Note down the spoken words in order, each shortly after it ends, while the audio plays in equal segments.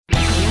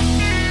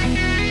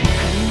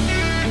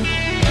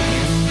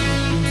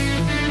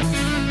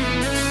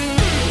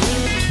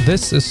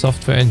This is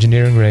Software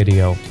Engineering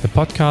Radio, the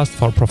podcast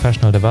for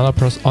professional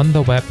developers on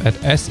the web at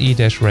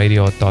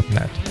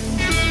se-radio.net.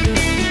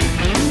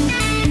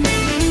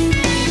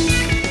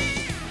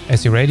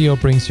 SE Radio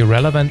brings you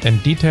relevant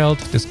and detailed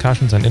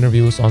discussions and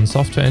interviews on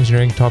software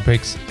engineering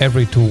topics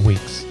every 2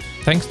 weeks.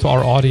 Thanks to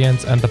our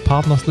audience and the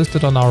partners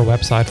listed on our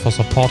website for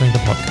supporting the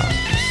podcast.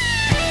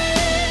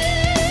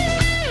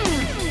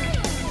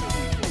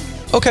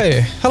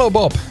 Okay, hello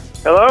Bob.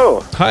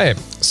 Hello. Hi.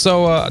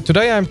 So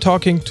today I'm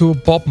talking to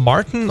Bob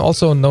Martin,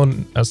 also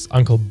known as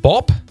Uncle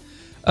Bob.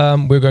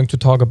 We're going to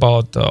talk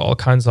about all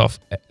kinds of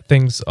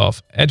things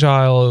of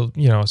agile,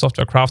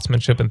 software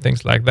craftsmanship and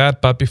things like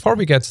that. But before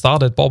we get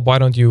started, Bob, why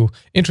don't you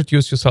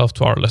introduce yourself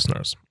to our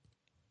listeners?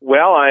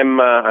 Well, I'm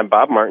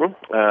Bob Martin,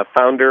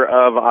 founder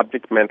of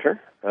Object Mentor.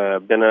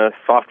 Been a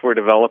software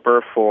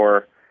developer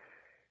for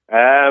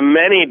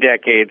many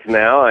decades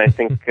now. I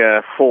think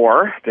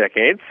 4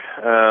 decades.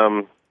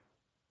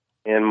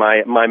 And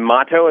my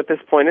motto at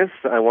this point is,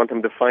 I want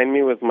them to find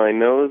me with my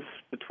nose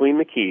between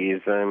the keys.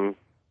 I'm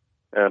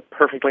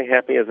perfectly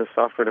happy as a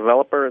software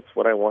developer. It's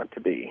what I want to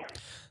be.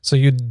 So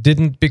you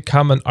didn't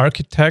become an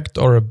architect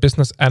or a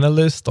business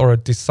analyst or a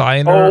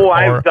designer?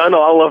 I've done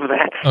all of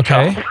that.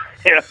 Okay.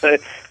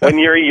 When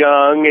you're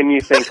young and you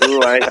think,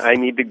 "Ooh, I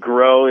need to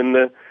grow in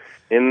the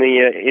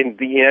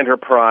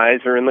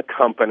enterprise or in the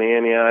company,"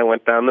 and I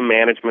went down the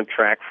management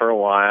track for a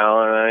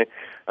while, and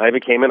I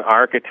became an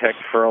architect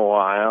for a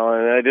while,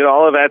 and I did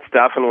all of that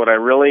stuff. And what I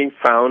really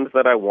found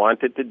that I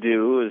wanted to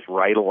do is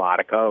write a lot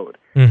of code,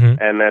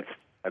 and that's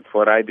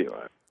what I do.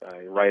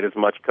 I write as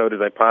much code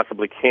as I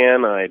possibly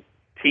can. I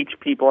teach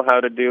people how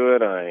to do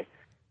it. I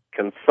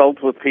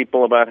consult with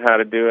people about how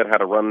to do it, how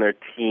to run their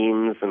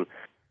teams, and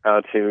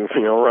how to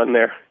run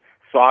their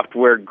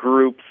software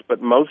groups.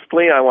 But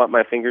mostly, I want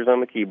my fingers on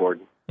the keyboard.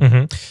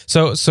 Mm-hmm.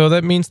 So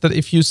that means that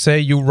if you say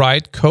you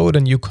write code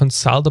and you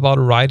consult about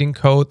writing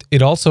code,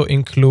 it also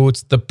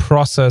includes the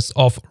process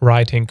of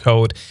writing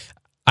code,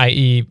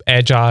 i.e.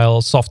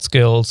 agile, soft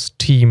skills,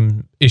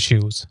 team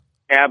issues.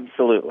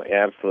 Absolutely.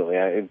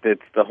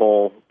 It's the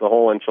whole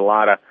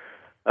enchilada.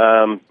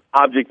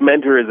 Object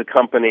Mentor is a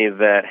company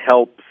that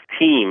helps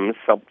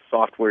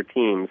software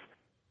teams,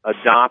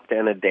 adopt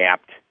and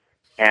adapt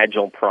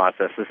agile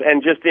processes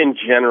and just in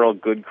general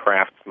good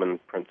craftsman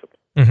principles.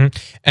 Mm-hmm.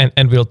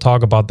 And we'll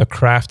talk about the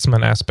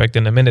craftsman aspect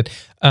in a minute.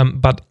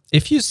 But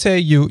if you say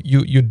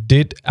you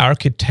did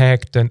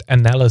architect and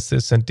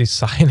analysis and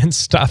design and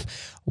stuff,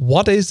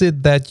 what is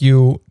it that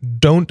you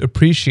don't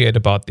appreciate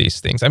about these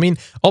things? I mean,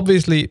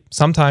 obviously,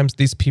 sometimes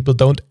these people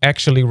don't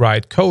actually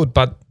write code,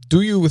 but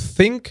do you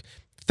think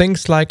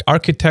things like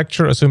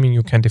architecture, assuming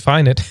you can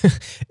define it,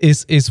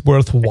 is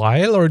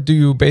worthwhile? Or do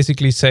you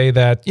basically say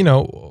that,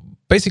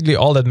 basically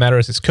all that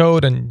matters is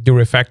code and you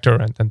refactor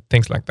and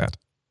things like that?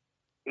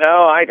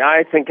 No,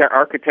 I think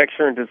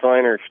architecture and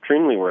design are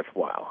extremely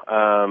worthwhile.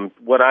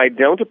 What I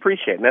don't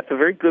appreciate, and that's a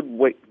very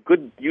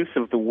good use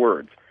of the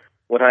words,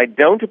 what I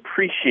don't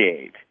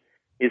appreciate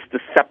is the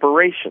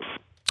separation.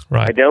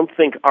 Right. I don't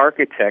think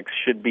architects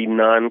should be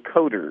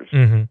non-coders.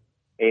 Mm-hmm.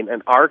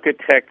 An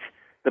architect,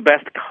 the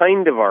best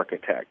kind of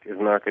architect, is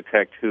an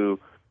architect who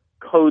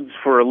codes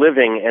for a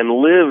living and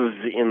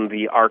lives in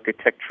the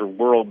architecture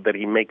world that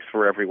he makes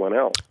for everyone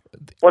else.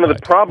 One of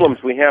the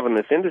problems we have in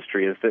this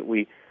industry is that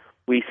we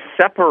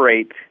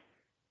separate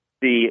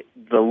the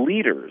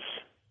leaders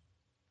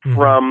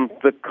from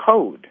the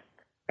code.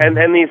 And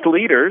these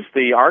leaders,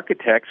 the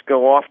architects,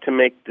 go off to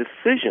make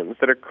decisions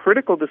that are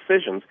critical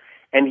decisions,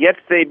 and yet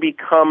they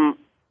become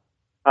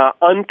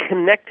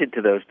unconnected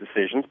to those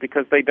decisions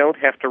because they don't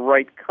have to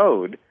write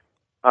code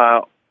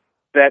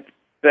that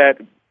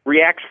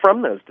reacts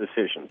from those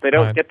decisions. They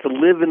don't get to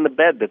live in the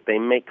bed that they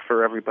make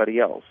for everybody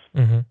else.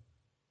 Mm-hmm.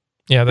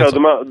 Yeah,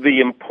 so the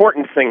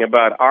important thing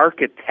about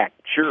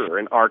architecture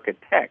and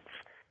architects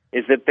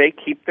is that they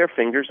keep their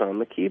fingers on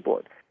the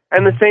keyboard.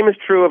 And the same is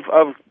true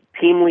of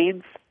team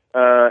leads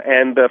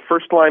and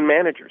first-line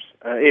managers.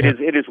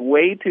 It is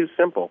way too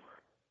simple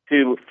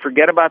to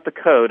forget about the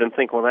code and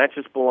think, well, that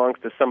just belongs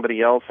to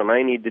somebody else, and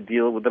I need to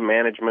deal with the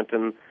management.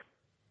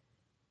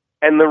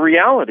 And the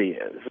reality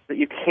is that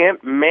you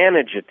can't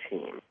manage a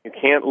team, you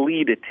can't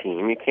lead a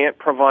team, you can't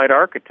provide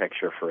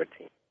architecture for a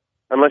team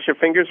unless your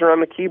fingers are on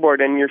the keyboard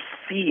and you're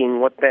seeing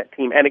what that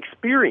team and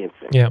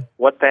experiencing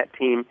what that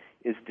team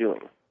is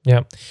doing.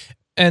 Yeah.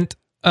 And,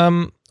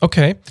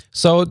 okay.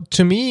 So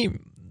to me,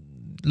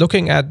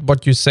 looking at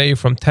what you say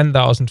from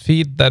 10,000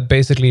 feet, that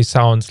basically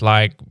sounds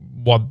like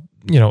what,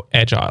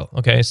 agile.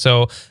 Okay.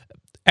 So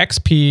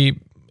XP,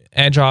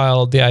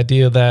 agile, the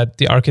idea that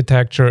the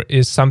architecture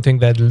is something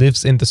that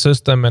lives in the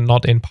system and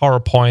not in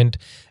PowerPoint,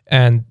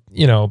 and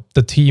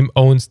the team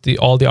owns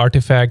all the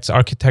artifacts.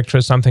 Architecture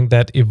is something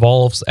that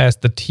evolves as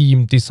the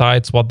team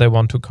decides what they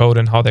want to code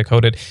and how they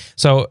code it.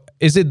 So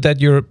is it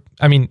that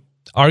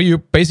are you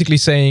basically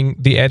saying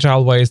the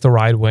agile way is the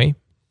right way?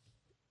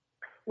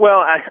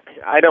 Well,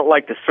 I don't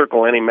like to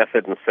circle any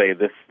method and say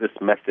this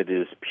method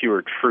is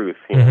pure truth.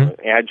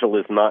 Agile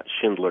is not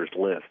Schindler's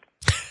List.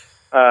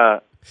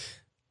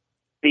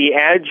 the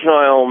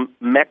agile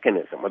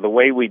mechanism, or the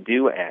way we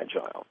do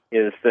agile,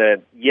 is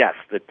that yes,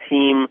 the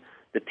team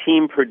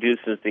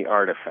produces the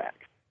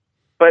artifact,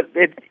 but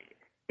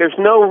there's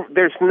no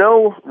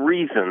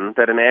reason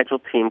that an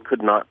agile team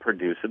could not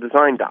produce a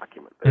design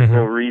document. There's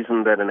no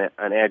reason that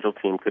an agile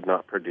team could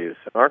not produce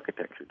an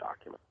architecture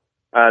document.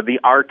 The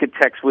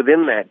architects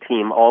within that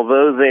team,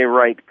 although they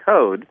write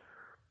code,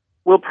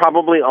 will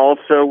probably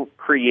also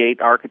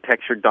create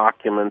architecture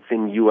documents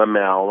in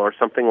UML or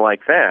something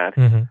like that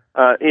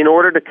in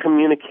order to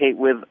communicate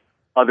with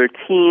other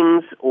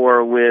teams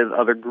or with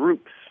other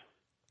groups.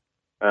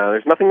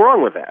 There's nothing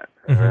wrong with that,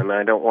 and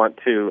I don't want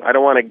to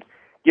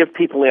give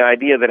people the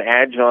idea that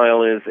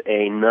agile is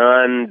a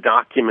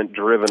non-document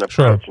driven approach.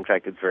 Sure. In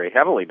fact, it's very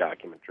heavily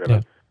document driven.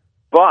 Yeah.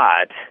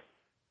 But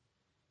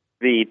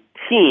the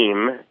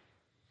team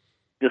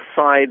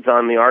decides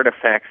on the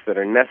artifacts that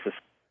are necessary.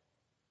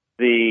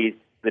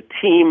 The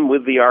team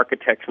with the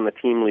architects and the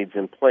team leads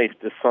in place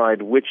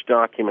decide which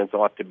documents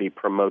ought to be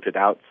promoted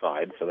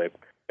outside, so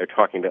they're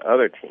talking to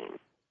other teams.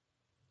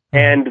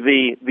 And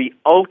the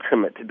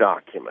ultimate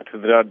document,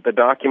 the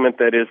document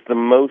that is the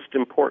most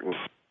important,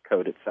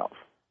 code itself.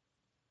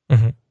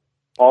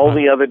 All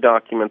the other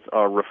documents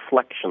are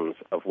reflections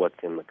of what's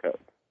in the code.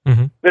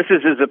 This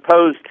is as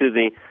opposed to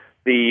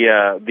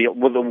the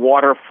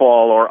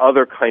waterfall or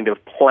other kind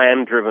of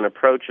plan-driven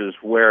approaches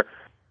where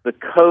the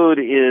code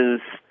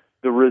is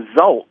the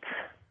result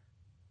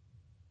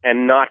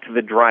and not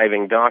the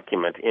driving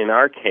document. In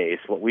our case,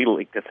 what we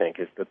like to think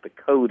is that the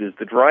code is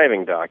the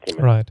driving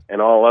document, right,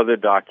 and all other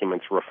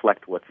documents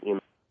reflect what's in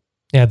it.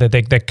 Yeah,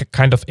 they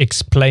kind of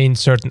explain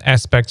certain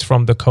aspects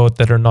from the code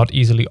that are not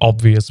easily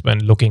obvious when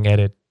looking at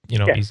it,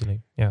 yes,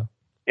 easily. Yeah.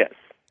 Yes.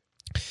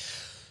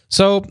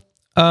 So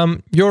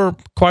you're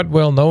quite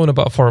well known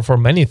for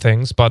many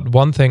things, but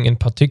one thing in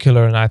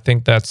particular, and I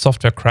think that's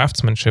software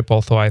craftsmanship.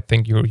 Although I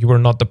think you were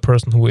not the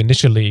person who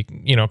initially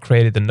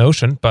created the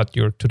notion, but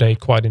you're today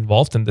quite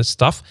involved in this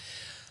stuff.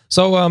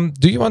 So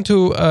do you want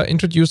to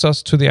introduce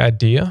us to the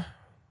idea?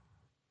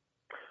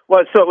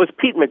 Well, so it was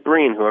Pete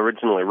McBreen who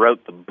originally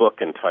wrote the book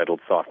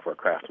entitled Software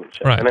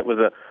Craftsmanship, right, and it was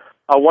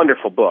a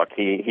wonderful book.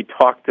 He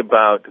talked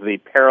about the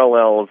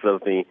parallels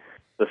of the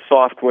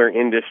software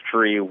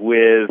industry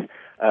with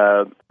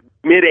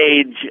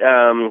mid-age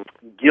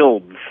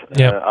guilds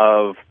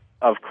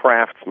of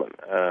craftsmen,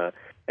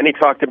 and he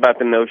talked about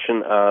the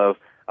notion of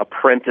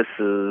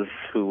apprentices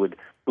who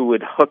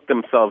would hook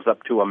themselves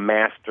up to a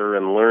master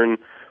and learn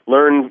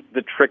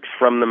the tricks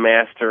from the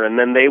master, and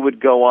then they would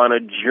go on a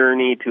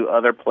journey to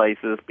other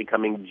places,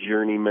 becoming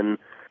journeymen,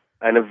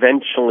 and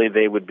eventually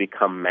they would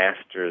become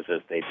masters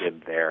as they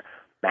did their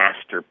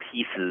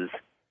masterpieces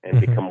and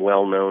become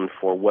well known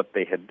for what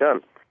they had done.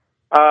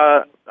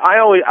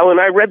 When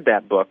I read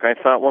that book, I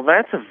thought, well,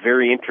 that's a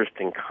very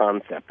interesting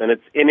concept, and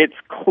it's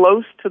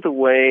close to the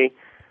way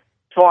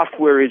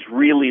software is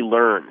really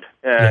learned.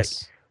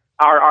 Yes.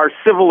 Our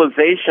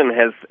civilization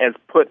has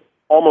put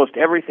almost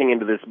everything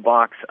into this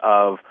box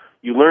of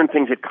you learn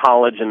things at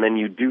college and then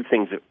you do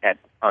things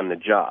on the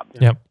job.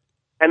 Yep.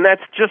 And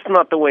that's just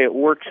not the way it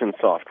works in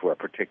software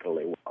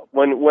particularly well.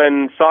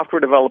 When software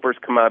developers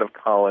come out of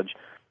college,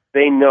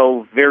 they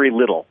know very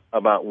little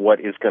about what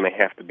is going to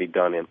have to be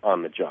done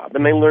on the job.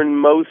 And they learn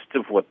most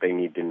of what they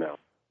need to know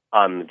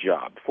on the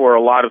job. For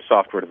a lot of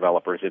software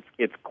developers,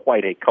 it's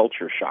quite a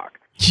culture shock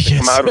to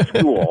come out of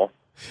school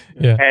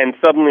and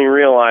suddenly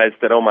realize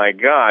that, oh my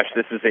gosh,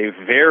 this is a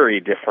very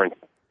different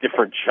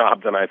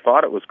job than I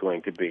thought it was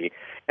going to be.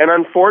 And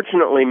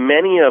unfortunately,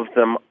 many of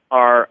them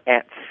are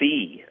at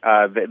sea.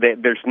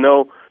 There's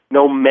no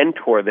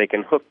mentor they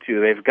can hook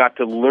to. They've got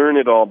to learn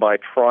it all by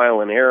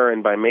trial and error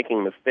and by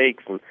making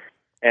mistakes.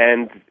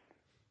 And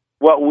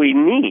what we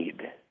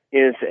need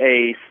is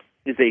a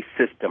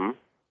system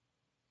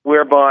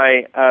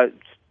whereby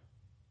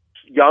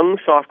young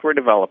software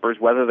developers,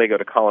 whether they go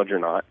to college or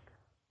not,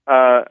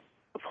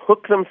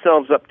 hook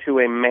themselves up to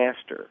a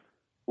master.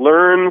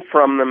 Learn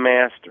from the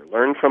master.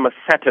 Learn from a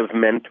set of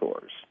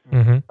mentors.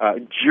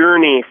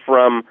 Journey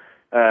from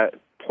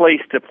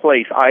place to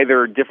place,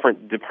 either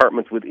different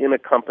departments within a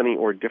company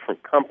or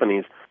different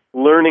companies,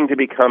 learning to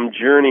become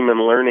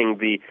journeymen, learning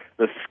the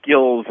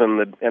skills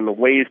and the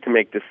ways to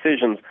make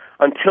decisions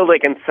until they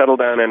can settle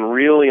down and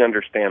really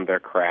understand their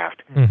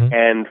craft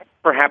and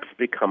perhaps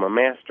become a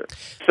master.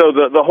 So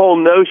the whole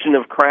notion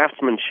of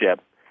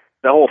craftsmanship,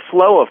 the whole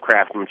flow of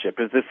craftsmanship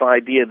is this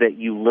idea that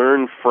you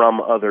learn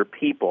from other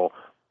people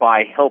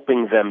by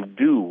helping them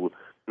do,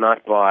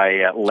 not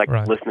by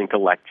listening to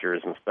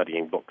lectures and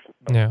studying books.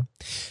 Yeah.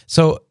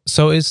 So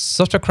is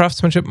software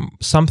craftsmanship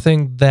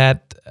something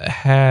that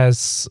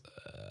has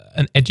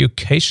an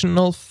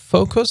educational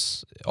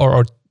focus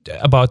or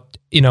about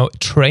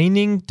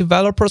training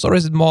developers, or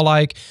is it more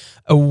like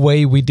a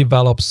way we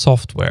develop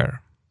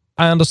software?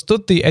 I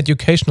understood the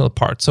educational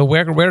part. So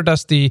where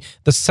does the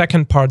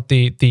second part,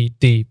 the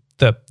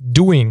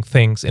doing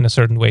things in a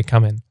certain way,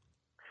 come in?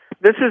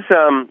 This is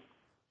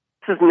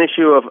an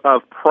issue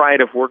of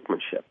pride of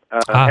workmanship.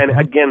 And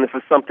again, this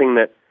is something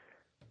that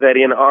that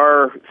in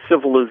our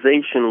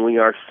civilization we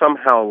are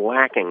somehow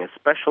lacking,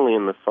 especially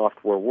in the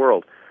software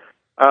world.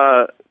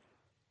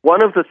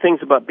 One of the things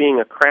about being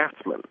a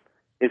craftsman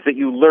is that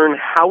you learn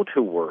how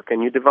to work,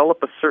 and you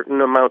develop a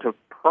certain amount of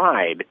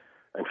pride,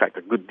 in fact,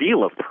 a good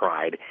deal of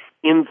pride,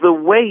 in the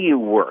way you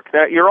work.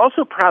 Now, you're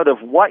also proud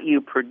of what you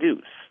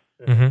produce.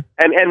 Mm-hmm.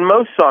 And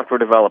most software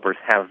developers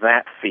have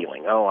that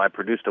feeling. Oh, I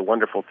produced a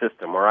wonderful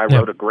system, or I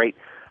wrote a great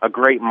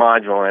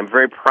module, and I'm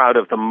very proud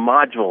of the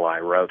module I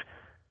wrote.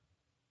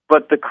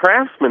 But the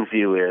craftsman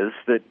view is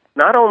that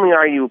not only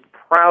are you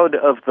proud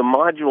of the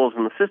modules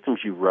and the systems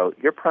you wrote,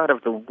 you're proud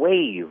of the way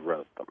you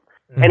wrote them.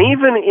 Mm-hmm. And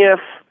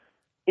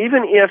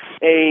even if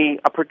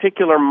a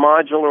particular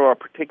module or a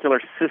particular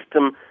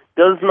system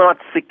does not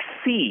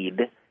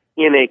succeed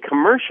in a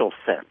commercial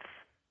sense,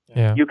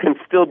 you can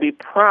still be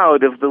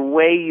proud of the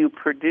way you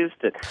produced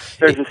it.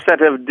 There's a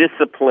set of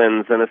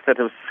disciplines and a set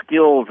of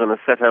skills and a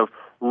set of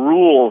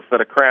rules that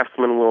a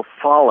craftsman will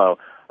follow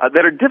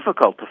that are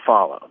difficult to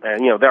follow.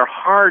 And, they're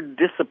hard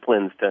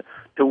disciplines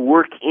to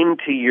work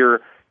into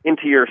your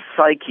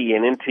psyche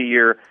and into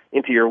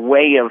your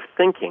way of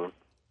thinking.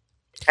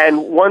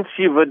 And once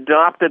you've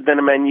adopted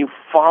them and you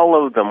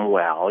follow them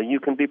well, you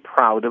can be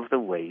proud of the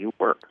way you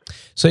work.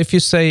 So if you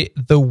say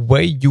the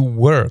way you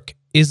work,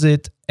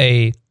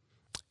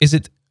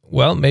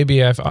 well, maybe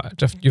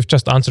you've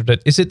just answered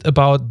it. Is it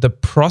about the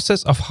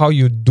process of how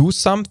you do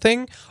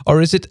something,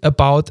 or is it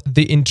about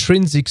the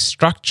intrinsic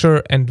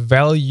structure and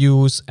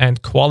values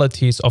and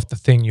qualities of the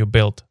thing you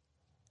built?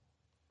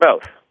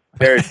 Both.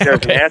 There's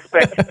an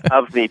aspect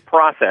of the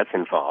process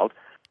involved.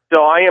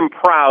 So I am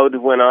proud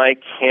when I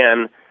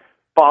can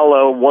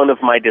follow one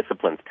of my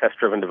disciplines,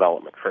 test-driven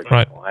development, for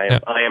example. Right.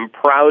 I am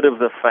proud of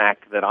the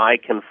fact that I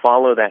can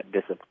follow that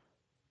discipline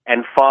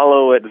and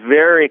follow it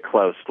very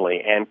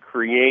closely and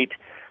create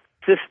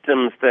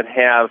systems that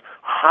have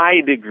high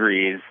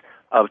degrees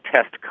of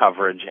test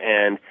coverage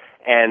and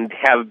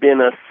have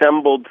been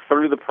assembled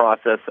through the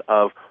process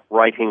of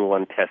writing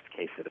one test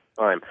case at a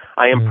time.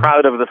 I am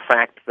proud of the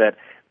fact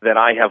that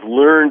I have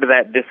learned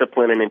that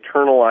discipline and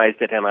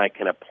internalized it and I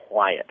can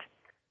apply it.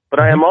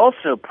 But I am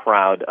also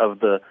proud of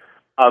the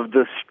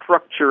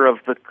structure of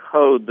the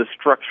code, the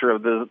structure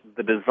of the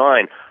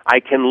design.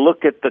 I can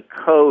look at the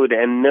code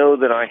and know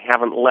that I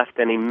haven't left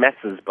any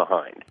messes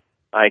behind.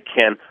 I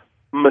can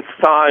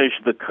massage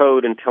the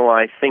code until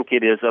I think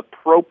it is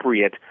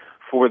appropriate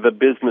for the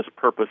business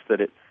purpose that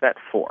it's set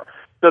for.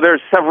 So there's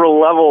several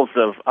levels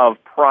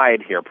of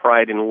pride here,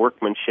 pride in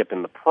workmanship,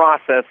 in the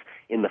process,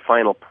 in the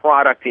final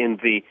product, in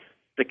the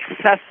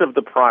success of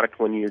the product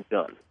when you're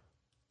done.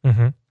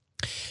 Mm-hmm.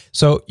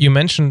 So you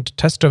mentioned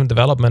test-driven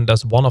development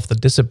as one of the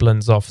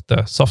disciplines of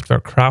the software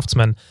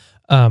craftsman.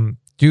 Do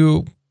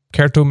you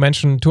care to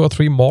mention two or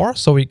three more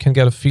so we can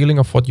get a feeling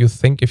of what you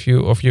think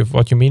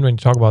what you mean when you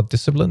talk about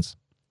disciplines?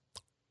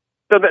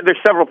 So there's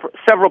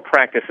several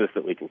practices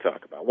that we can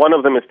talk about. One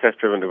of them is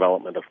test-driven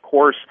development, of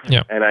course,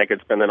 and I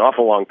could spend an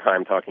awful long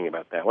time talking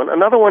about that one.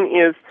 Another one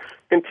is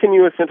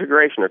continuous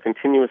integration or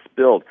continuous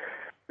build.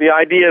 The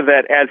idea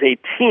that as a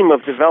team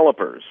of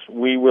developers,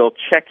 we will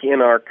check in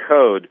our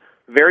code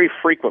very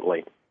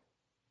frequently,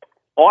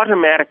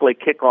 automatically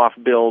kick off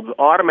builds,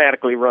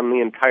 automatically run the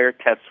entire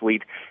test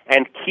suite,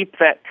 and keep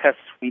that test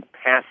suite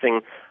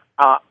passing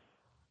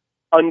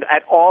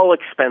at all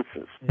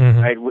expenses.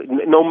 Right?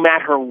 No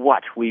matter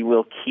what, we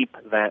will keep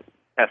that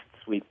test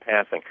suite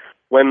passing.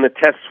 When the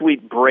test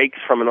suite breaks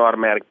from an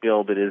automatic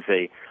build, it is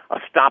a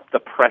stop the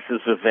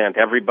presses event.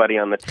 Everybody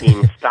on the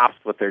team stops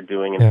what they're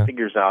doing and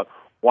figures out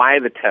why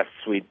the test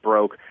suite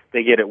broke.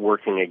 They get it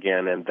working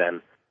again, and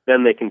then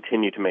they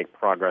continue to make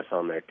progress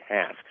on their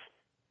tasks.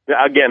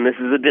 Again, this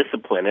is a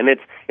discipline, and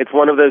it's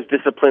one of those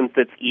disciplines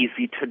that's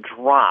easy to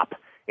drop.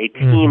 A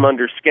team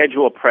under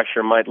schedule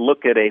pressure might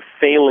look at a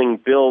failing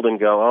build and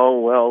go, oh,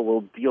 well,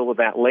 we'll deal with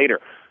that later.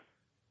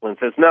 One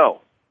says,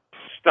 no,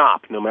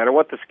 stop. No matter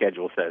what the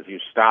schedule says, you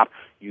stop,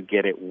 you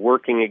get it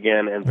working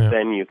again, and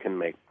then you can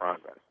make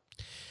progress.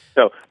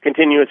 So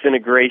continuous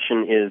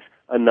integration is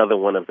another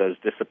one of those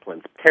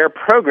disciplines. Pair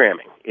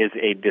programming is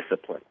a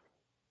discipline.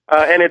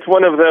 And it's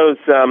one of those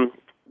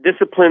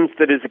disciplines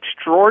that is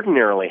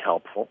extraordinarily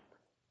helpful,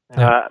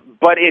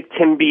 but it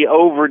can be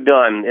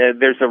overdone.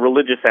 There's a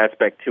religious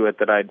aspect to it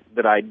that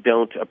I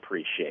don't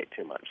appreciate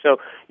too much. So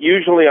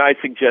usually I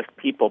suggest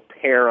people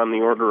pair on the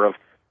order of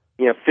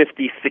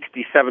 50,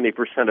 60,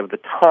 70% of the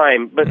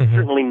time, but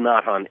certainly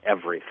not on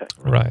everything.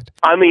 Right.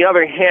 On the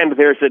other hand,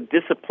 there's a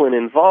discipline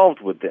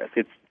involved with this.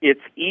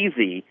 It's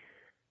easy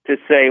to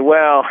say,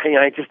 well,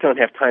 I just don't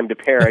have time to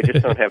pair. I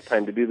just don't have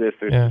time to do this.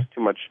 There's just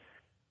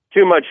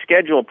too much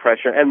schedule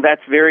pressure, and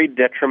that's very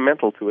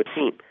detrimental to a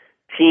team.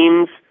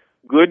 Teams,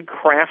 good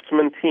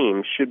craftsman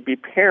teams, should be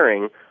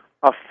pairing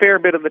a fair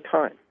bit of the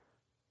time.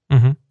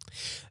 Mm-hmm.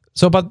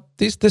 So, but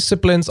these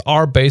disciplines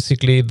are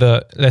basically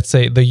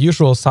the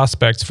usual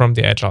suspects from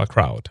the agile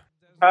crowd.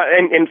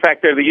 And in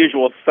fact, they're the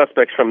usual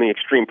suspects from the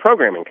extreme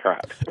programming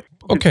crowd.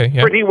 Okay,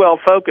 yeah. Pretty well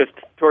focused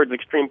towards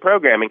extreme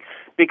programming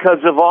because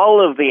of all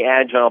of the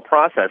agile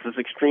processes.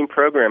 Extreme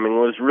programming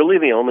was really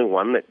the only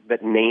one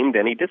that named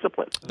any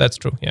discipline. That's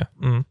true, yeah.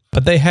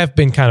 But they have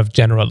been kind of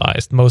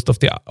generalized. Most of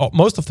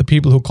the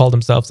people who call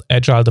themselves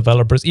agile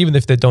developers, even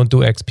if they don't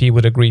do XP,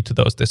 would agree to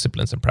those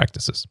disciplines and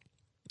practices.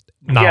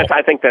 Now. Yes,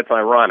 I think that's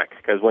ironic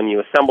because when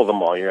you assemble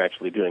them all, you're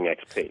actually doing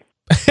XP.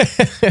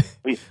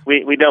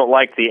 we don't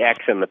like the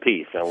X and the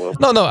P. So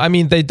No. I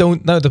mean, they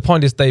don't. No, the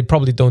point is they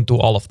probably don't do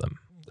all of them.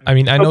 I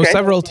mean, I know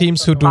several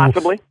teams who do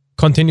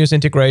continuous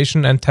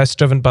integration and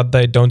test-driven, but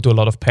they don't do a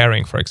lot of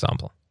pairing, for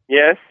example.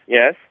 Yes,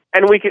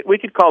 and we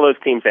could call those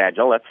teams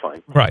agile. That's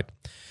fine. Right.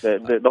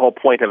 The whole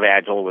point of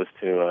agile was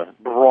to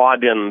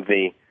broaden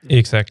the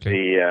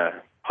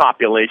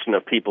population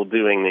of people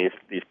doing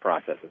these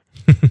processes.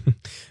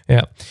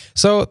 Yeah.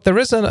 So there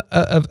is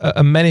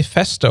a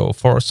manifesto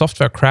for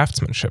software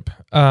craftsmanship.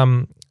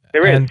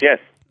 There is, yes.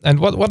 And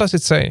what does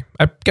it say?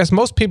 I guess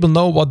most people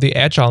know what the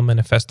Agile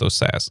Manifesto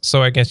says.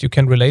 So I guess you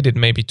can relate it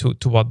maybe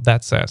to what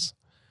that says.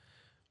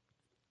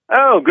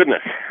 Oh,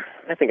 goodness.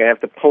 I think I have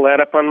to pull that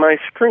up on my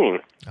screen.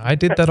 I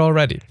did that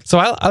already. So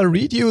I'll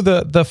read you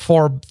the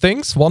 4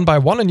 things one by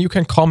one, and you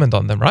can comment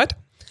on them, right?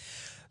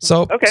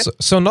 So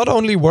not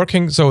only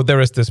working, so there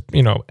is this,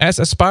 as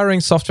aspiring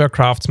software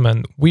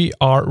craftsmen, we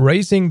are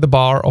raising the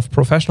bar of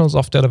professional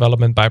software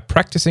development by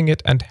practicing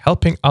it and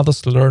helping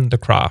others learn the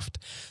craft.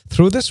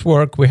 Through this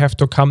work, we have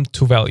to come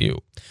to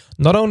value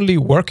not only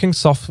working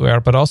software,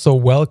 but also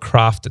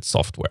well-crafted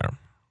software.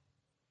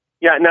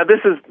 Yeah, now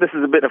this is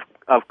a bit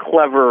of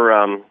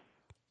cleverness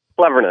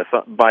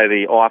by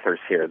the authors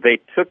here. They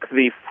took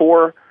the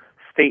 4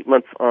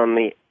 statements on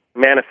the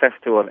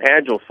manifesto of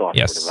agile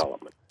software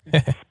development.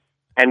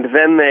 And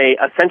then they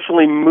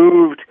essentially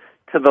moved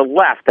to the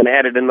left and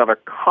added another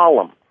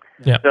column.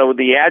 Yeah. So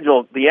the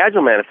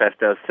Agile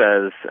Manifesto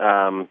says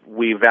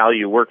we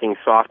value working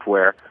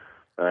software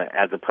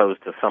as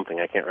opposed to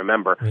something I can't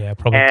remember. Yeah,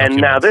 probably. And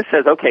now this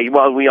says, okay,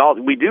 well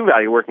we do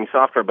value working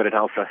software, but it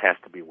also has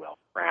to be well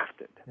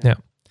crafted. Yeah,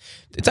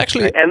 it's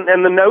actually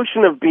and the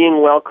notion of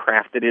being well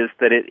crafted is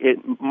that it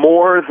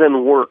more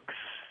than works,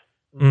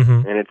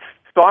 and it's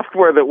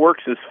software that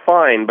works is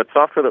fine, but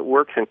software that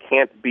works and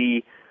can't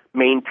be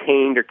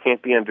maintained or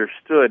can't be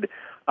understood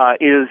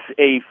is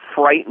a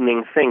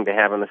frightening thing to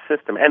have in the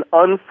system. And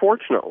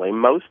unfortunately,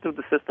 most of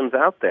the systems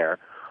out there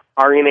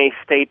are in a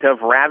state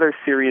of rather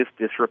serious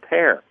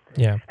disrepair.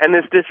 Yeah. And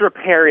this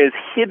disrepair is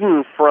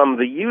hidden from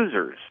the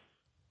users.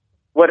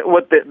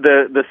 What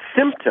the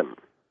symptom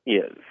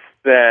is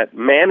that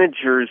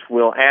managers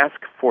will ask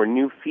for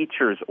new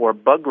features or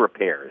bug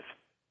repairs,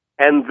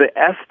 and the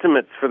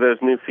estimates for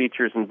those new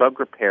features and bug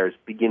repairs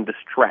begin to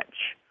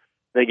stretch.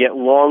 They get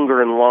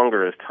longer and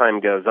longer as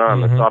time goes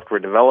on. The software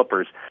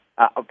developers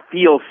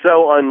feel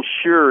so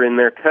unsure in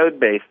their code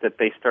base that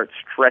they start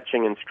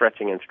stretching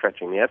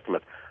the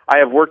estimates. I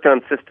have worked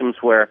on systems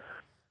where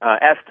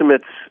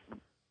estimates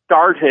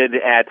started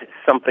at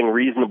something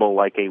reasonable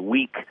like a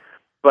week,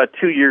 but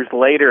 2 years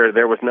later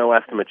there was no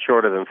estimate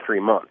shorter than 3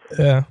 months.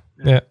 Yeah.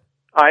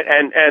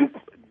 And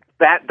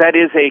that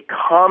is a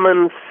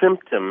common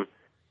symptom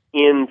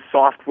in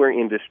software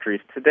industries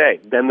today.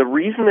 Then the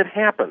reason it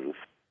happens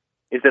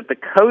is that the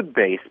code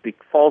base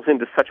falls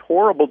into such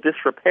horrible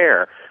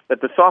disrepair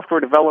that the software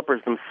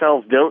developers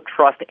themselves don't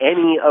trust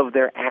any of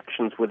their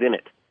actions within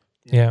it.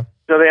 Yeah.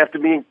 So they have to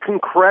be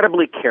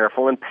incredibly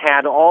careful and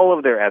pad all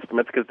of their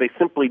estimates because they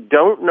simply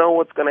don't know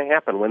what's going to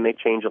happen when they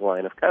change a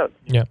line of code.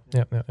 Yeah.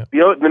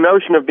 The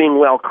notion of being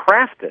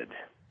well-crafted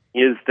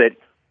is that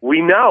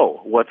we know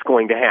what's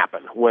going to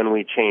happen when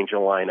we change a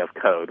line of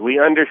code. We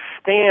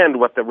understand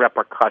what the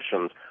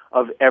repercussions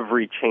of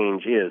every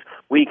change is.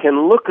 We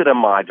can look at a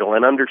module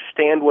and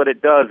understand what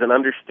it does and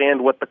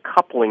understand what the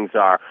couplings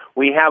are.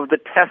 We have the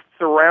tests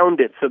around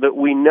it so that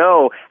we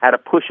know at a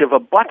push of a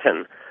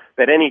button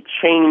that any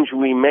change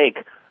we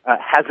make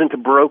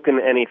hasn't broken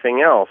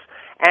anything else.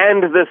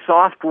 And the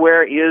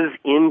software is,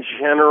 in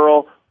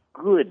general,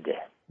 good.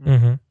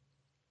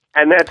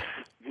 And that's,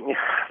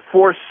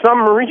 for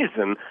some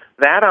reason,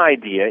 that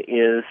idea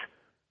is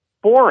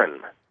foreign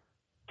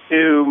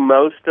to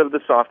most of the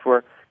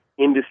software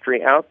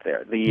industry out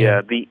there.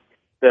 The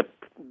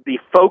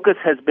focus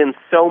has been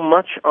so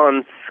much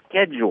on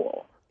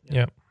schedule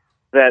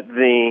that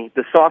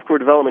the software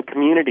development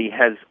community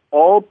has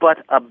all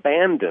but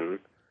abandoned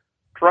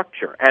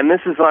structure. And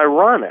this is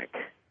ironic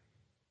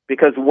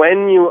because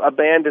when you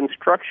abandon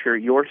structure,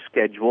 your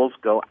schedules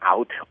go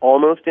out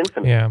almost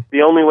infinitely. Yeah.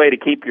 The only way to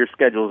keep your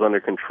schedules under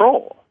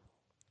control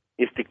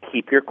is to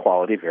keep your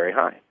quality very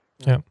high.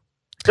 Yeah.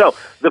 So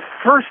the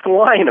first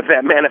line of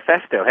that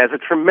manifesto has a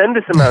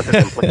tremendous amount of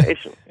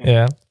implication.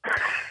 Yeah.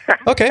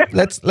 Okay,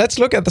 let's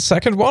look at the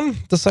second one.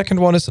 The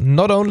second one is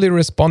not only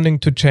responding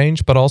to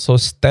change, but also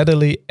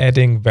steadily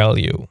adding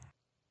value.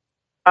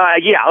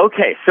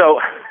 Okay. So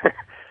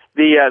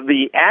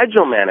the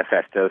Agile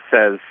Manifesto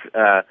says,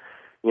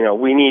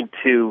 we need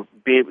to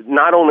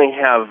not only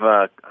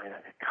have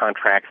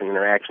contracts and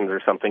interactions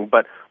or something,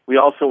 but we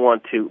also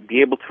want to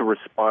be able to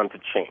respond to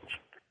change.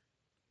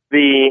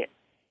 The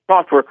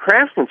Software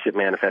Craftsmanship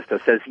Manifesto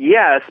says,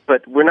 yes,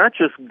 but we're not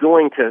just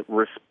going to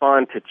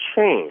respond to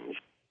change.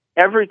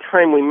 Every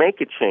time we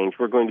make a change,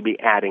 we're going to be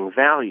adding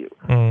value.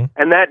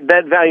 And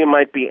that value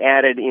might be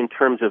added in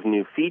terms of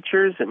new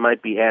features, it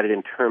might be added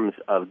in terms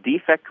of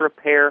defect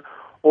repair,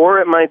 or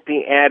it might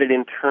be added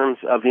in terms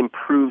of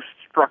improved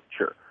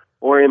structure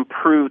or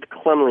improved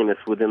cleanliness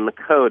within the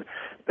code.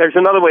 There's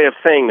another way of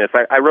saying this.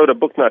 I wrote a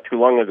book not too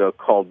long ago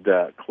called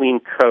Clean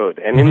Code,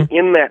 and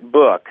in that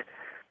book,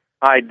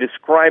 I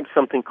described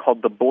something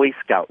called the Boy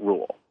Scout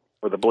rule,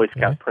 or the Boy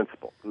Scout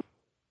principle.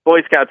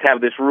 Boy Scouts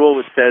have this rule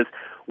that says,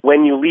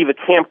 when you leave a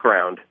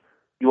campground,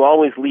 you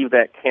always leave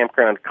that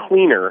campground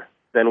cleaner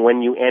than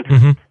when you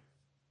entered it.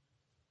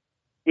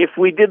 If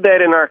we did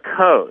that in our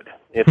code,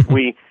 if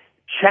we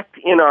checked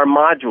in our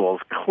modules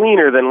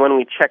cleaner than when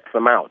we checked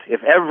them out,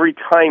 if every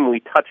time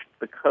we touched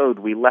the code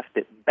we left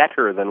it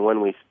better than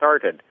when we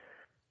started,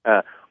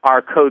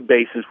 our code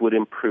bases would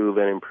improve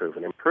and improve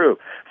and improve.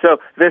 So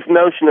this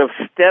notion of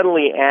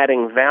steadily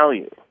adding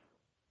value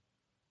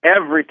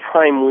every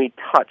time we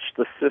touch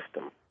the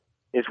system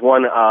is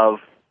one of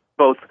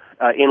both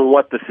in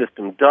what the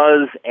system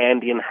does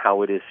and in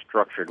how it is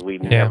structured. We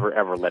never,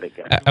 ever let it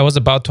go. I was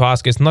about to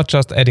ask, it's not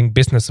just adding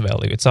business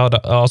value, it's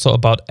also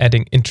about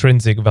adding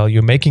intrinsic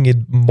value, making it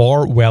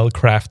more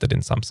well-crafted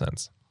in some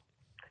sense.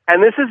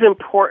 And this is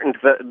important.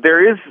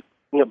 There is,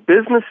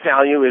 business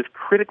value is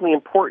critically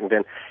important,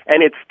 and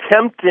it's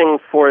tempting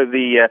for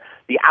the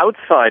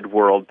outside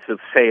world to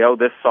say, oh,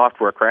 this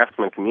software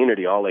craftsman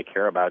community, all they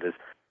care about is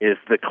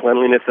the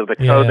cleanliness of the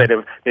code.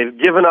 They've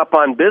given up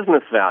on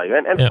business value,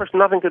 and of course,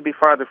 nothing could be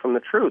farther from the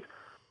truth.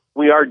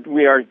 We are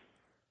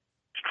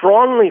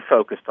strongly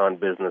focused on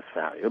business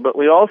value, but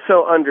we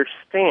also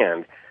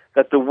understand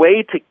that the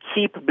way to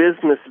keep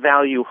business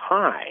value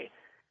high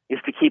is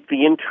to keep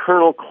the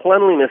internal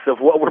cleanliness of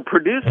what we're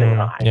producing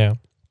high. Yeah.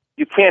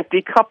 You can't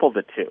decouple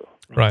the two.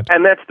 Right.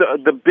 And that's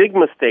the big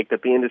mistake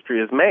that the industry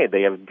has made.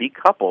 They have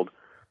decoupled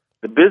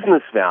the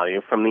business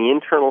value from the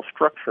internal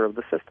structure of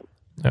the system.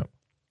 Yeah.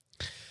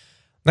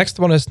 Next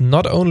one is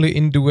not only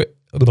individuals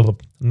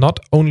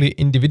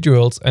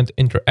and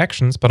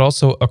interactions, but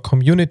also a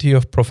community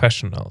of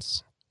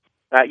professionals.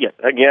 Yes,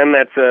 again,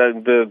 that's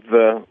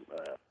the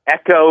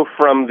echo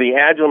from the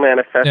Agile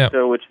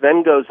Manifesto, which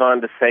then goes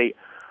on to say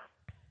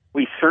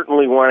we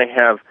certainly want to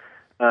have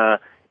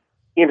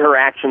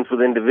interactions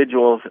with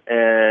individuals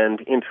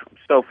and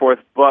so forth,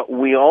 but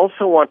we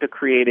also want to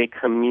create a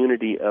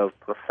community of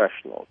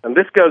professionals. And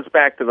this goes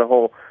back to the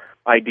whole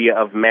idea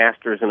of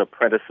masters and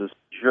apprentices,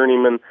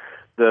 journeymen,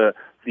 the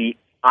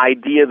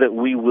idea that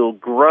we will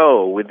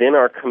grow within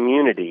our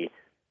community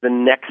the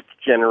next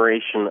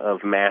generation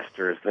of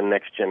masters, the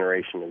next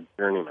generation of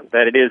journeymen.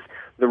 That it is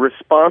the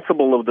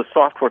responsible of the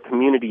software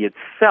community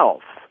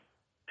itself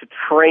to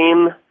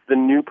train the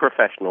new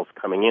professionals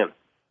coming in.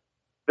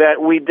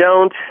 That we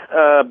don't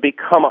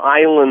become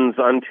islands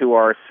unto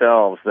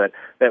ourselves, that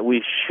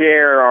we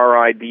share our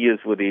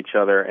ideas with each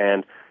other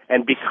and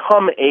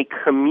become a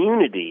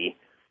community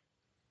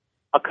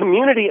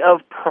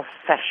of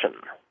profession.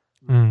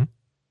 Mm-hmm.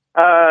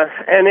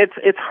 And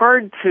it's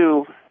hard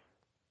to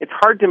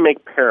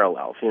make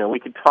parallels. We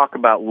could talk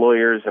about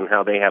lawyers and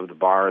how they have the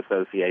bar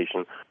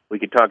association. We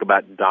could talk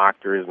about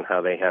doctors and how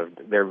they have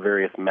their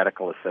various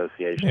medical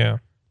associations. Yeah.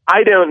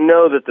 I don't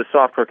know that the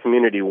software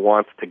community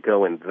wants to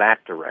go in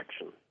that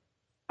direction,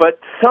 but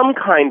some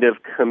kind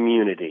of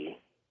community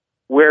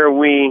where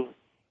we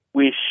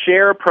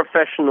share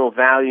professional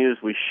values,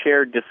 we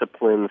share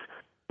disciplines,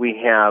 we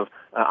have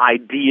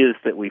ideas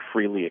that we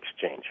freely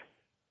exchange.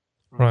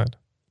 Right.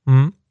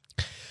 Mm-hmm.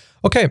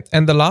 Okay,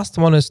 and the last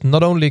one is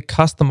not only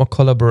customer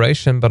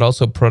collaboration, but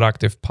also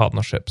productive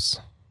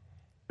partnerships.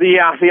 The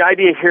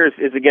idea here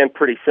is again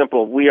pretty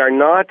simple. We are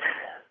not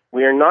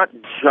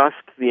just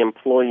the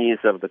employees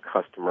of the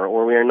customer,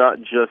 or we are not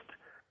just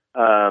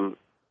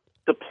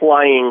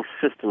supplying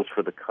systems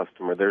for the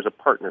customer. There's a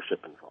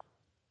partnership involved.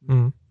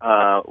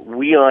 Mm-hmm.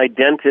 We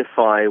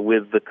identify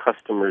with the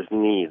customer's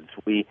needs.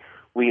 We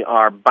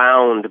are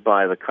bound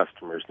by the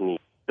customer's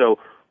needs. So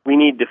we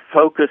need to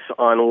focus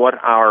on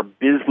what our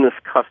business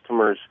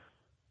customers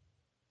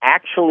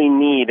actually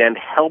need and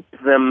help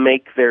them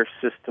make their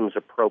systems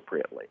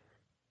appropriately.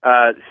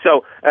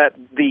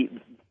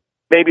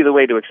 Maybe the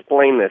way to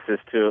explain this is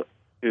to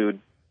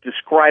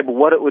describe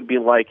what it would be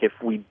like if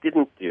we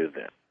didn't do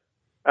this.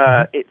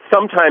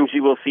 Sometimes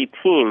you will see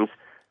teams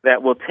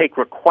that will take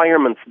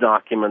requirements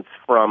documents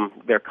from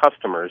their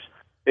customers.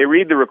 They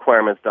read the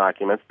requirements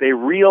documents. They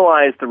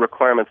realize the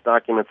requirements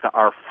documents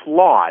are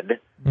flawed,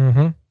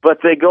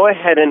 but they go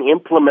ahead and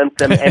implement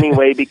them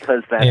anyway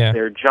because that's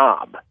their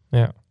job.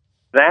 Yeah.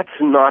 That's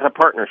not a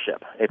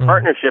partnership. A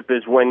partnership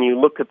is when you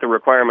look at the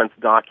requirements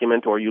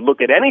document or you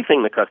look at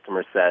anything the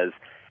customer says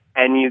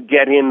and you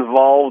get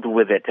involved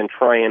with it and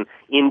try and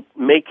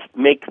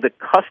make the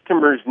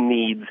customer's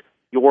needs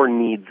your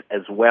needs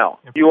as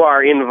well. You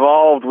are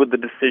involved with the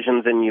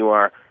decisions and you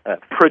are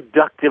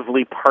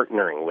productively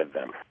partnering with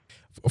them.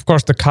 of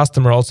course, the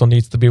customer also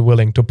needs to be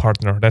willing to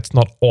partner. That's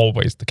not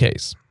always the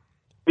case.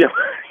 Yeah,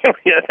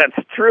 yeah,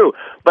 that's true.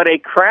 But a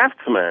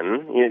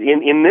craftsman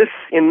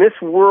in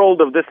this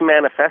world of this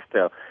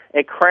manifesto,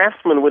 a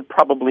craftsman would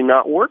probably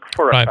not work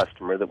for a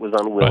customer that was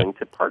unwilling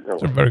to partner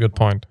with. That's a very good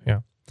point.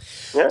 Yeah.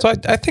 Yeah. So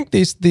I think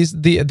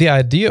the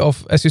idea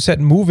of, as you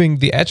said, moving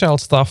the agile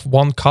stuff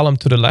one column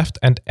to the left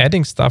and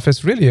adding stuff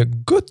is really a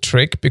good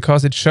trick,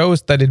 because it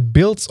shows that it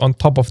builds on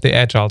top of the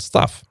agile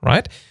stuff,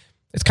 right?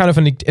 It's kind of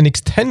an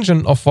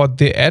extension of what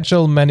the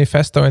agile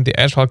manifesto and the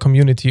agile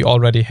community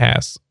already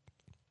has.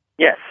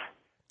 Yes.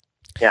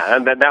 Yeah,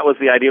 and that was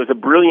the idea. It was a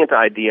brilliant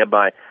idea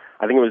by,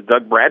 I think it was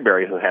Doug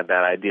Bradbury who had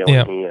that idea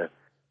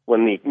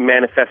when the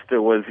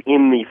manifesto was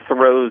in the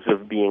throes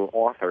of being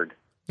authored.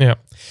 Yeah.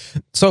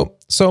 So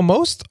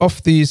most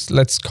of these,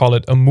 let's call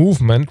it a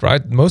movement,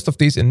 right? Most of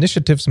these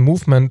initiatives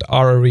movement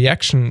are a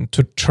reaction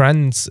to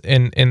trends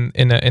in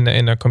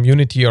a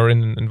community or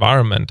in an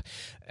environment.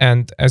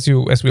 And as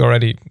we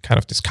already kind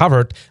of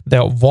discovered,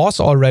 there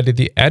was already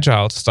the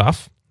agile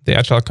stuff, the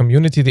agile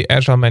community, the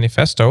agile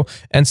manifesto,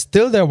 and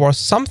still there was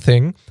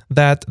something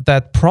that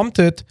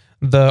prompted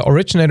the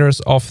originators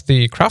of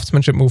the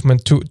craftsmanship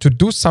movement to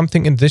do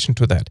something in addition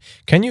to that.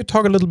 Can you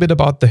talk a little bit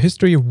about the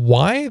history,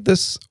 why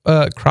this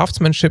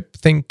craftsmanship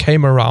thing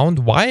came around?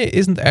 Why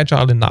isn't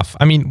agile enough?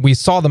 I mean, we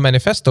saw the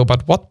manifesto,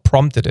 but what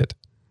prompted it?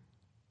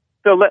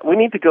 So we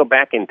need to go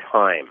back in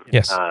time,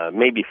 yes,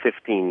 maybe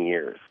 15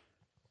 years,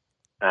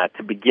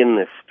 to begin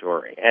this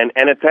story. And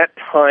at that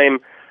time,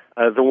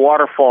 the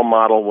waterfall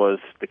model was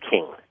the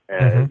king.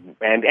 And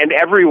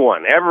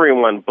everyone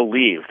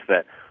believed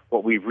that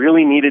what we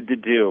really needed to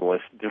do was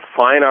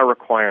define our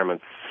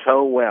requirements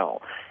so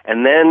well,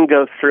 and then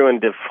go through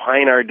and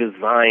define our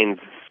designs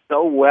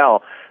so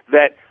well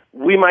that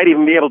we might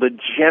even be able to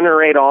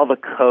generate all the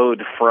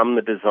code from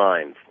the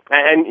designs.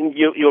 And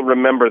you'll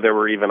remember there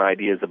were even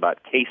ideas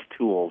about case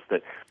tools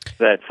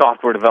that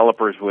software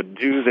developers would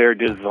do their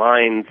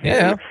designs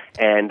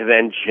and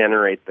then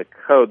generate the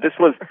code. This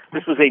was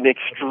an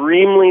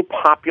extremely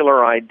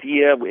popular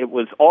idea. It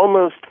was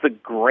almost the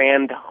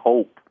grand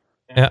hope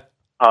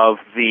of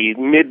the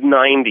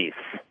mid-'90s.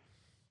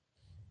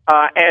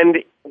 And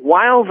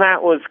while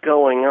that was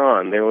going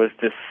on, there was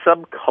this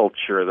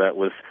subculture that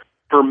was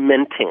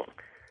fermenting.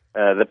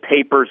 The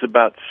papers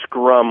about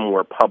Scrum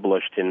were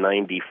published in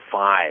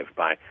 '95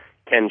 by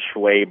Ken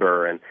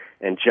Schwaber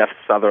and Jeff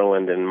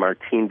Sutherland and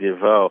Martine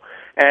DeVoe.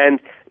 And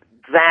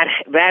that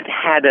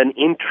had an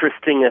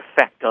interesting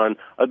effect on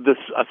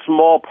a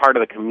small part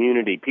of the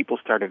community. People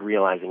started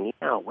realizing,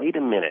 wait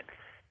a minute,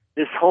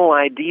 this whole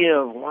idea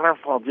of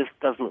waterfall just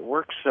doesn't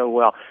work so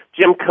well.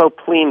 Jim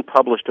Copleen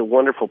published a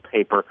wonderful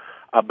paper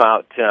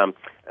about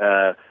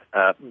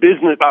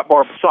business,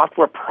 or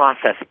software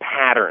process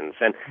patterns,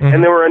 and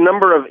there were a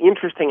number of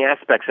interesting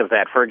aspects of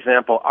that. For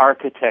example,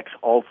 architects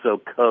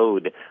also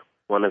code,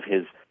 one of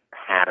his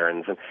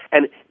patterns,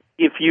 and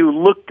if you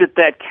looked at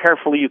that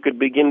carefully, you could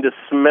begin to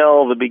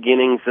smell the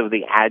beginnings of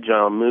the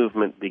agile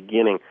movement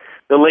beginning.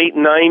 The late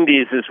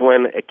 '90s is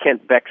when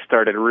Kent Beck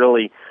started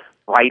really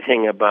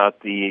writing about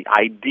the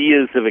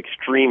ideas of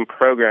extreme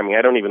programming.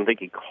 I don't even think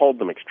he called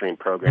them extreme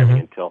programming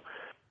until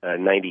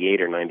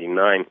 '98 or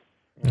 '99.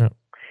 Yeah.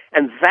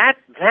 And that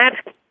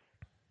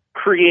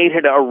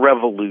created a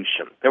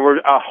revolution. There were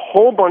a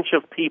whole bunch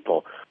of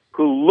people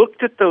who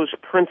looked at those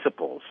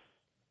principles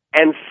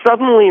and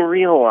suddenly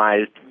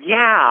realized,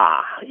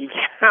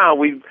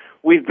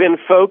 we've been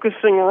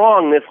focusing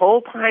wrong. This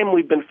whole time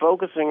we've been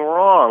focusing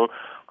wrong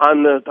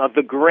on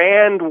the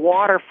grand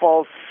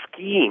waterfall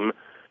scheme.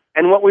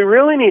 And what we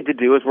really need to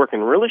do is work in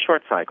really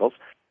short cycles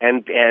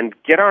and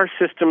get our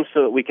systems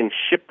so that we can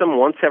ship them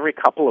once every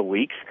couple of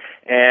weeks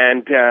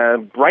and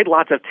write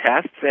lots of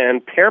tests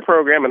and pair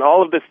program and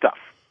all of this stuff.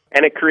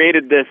 And it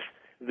created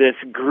this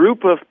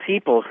group of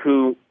people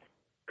who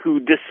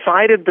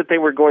decided that they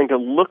were going to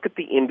look at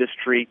the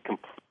industry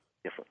completely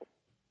differently.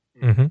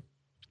 Mm-hmm.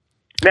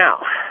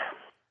 Now,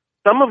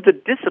 some of the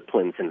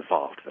disciplines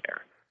involved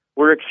there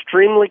were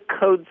extremely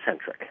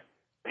code-centric.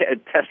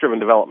 Test-driven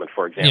development,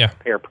 for example,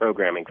 pair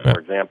programming, for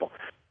example.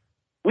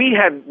 We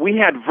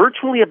had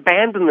virtually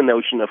abandoned the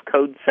notion of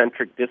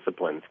code-centric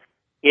disciplines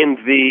in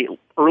the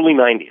early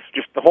 '90s.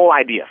 Just the whole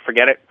idea,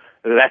 forget it.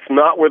 That's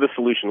not where the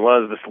solution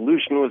was. The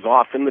solution was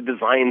off in the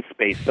design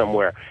space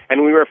somewhere,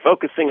 and we were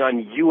focusing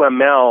on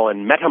UML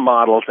and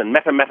meta-models and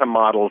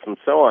meta-meta-models and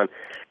so on.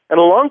 And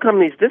along come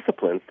these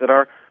disciplines that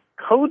are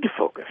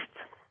code-focused.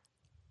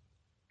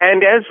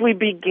 And as we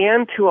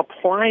began to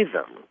apply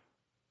them,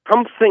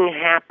 something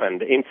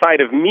happened inside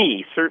of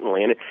me,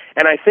 certainly, and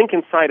I think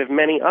inside of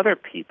many other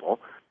people.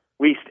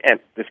 And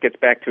this gets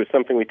back to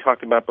something we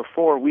talked about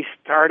before. We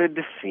started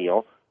to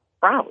feel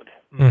proud,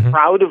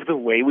 proud of the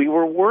way we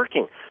were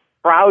working,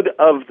 proud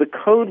of the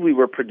code we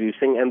were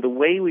producing and the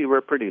way we were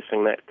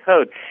producing that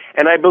code.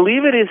 And I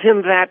believe it is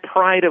in that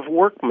pride of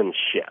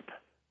workmanship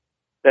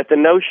that the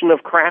notion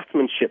of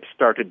craftsmanship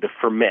started to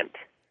ferment,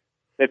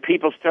 that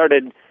people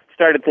started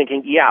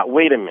thinking,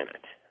 wait a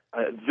minute.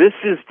 This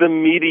is the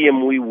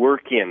medium we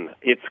work in.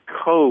 It's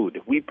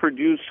code. We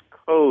produce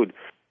code.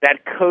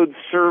 That code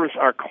serves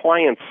our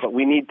clients, but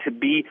we need to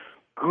be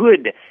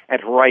good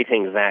at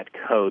writing that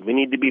code. We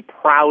need to be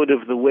proud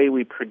of the way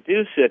we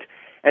produce it.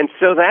 And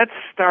so that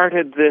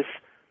started this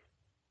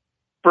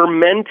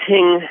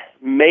fermenting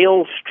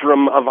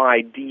maelstrom of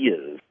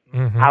ideas,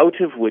 out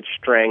of which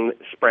sprang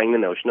the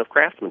notion of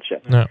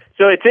craftsmanship. Yeah.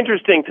 So it's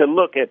interesting to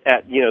look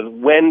at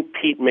when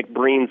Pete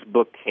McBreen's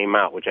book came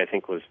out, which I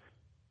think was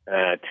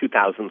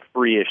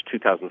 2003-ish,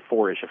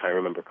 2004-ish, if I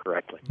remember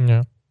correctly.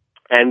 Yeah.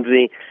 And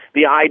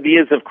the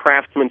ideas of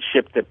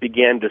craftsmanship that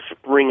began to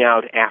spring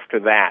out after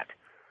that.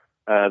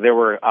 There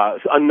were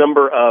a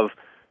number of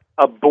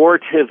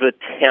abortive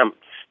attempts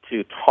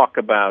to talk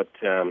about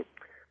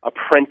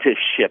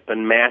apprenticeship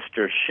and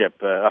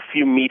mastership, a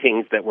few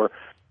meetings that were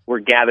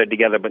gathered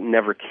together but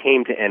never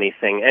came to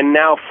anything. And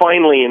now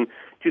finally in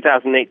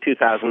 2008,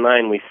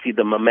 2009, we see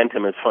the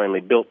momentum has finally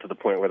built to the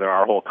point where there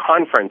are whole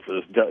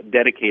conferences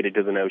dedicated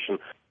to the notion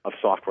of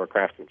software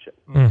craftsmanship.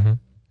 Mm-hmm.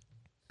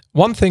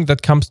 One thing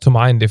that comes to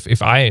mind,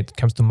 if I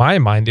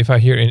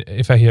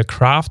hear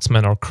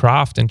craftsman or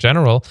craft in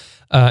general,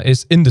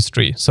 is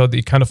industry. So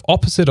the kind of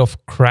opposite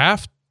of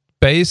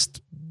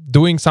craft-based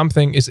doing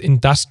something is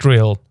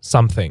industrial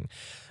something.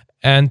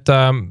 And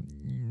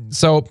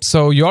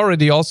so you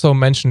already also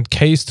mentioned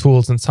case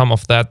tools and some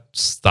of that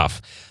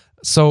stuff.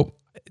 So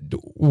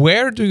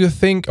where do you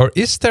think, or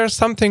is there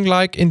something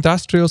like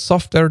industrial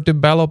software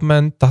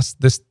development? Does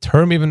this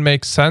term even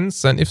make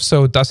sense? And if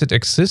so, does it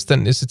exist?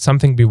 And is it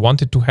something we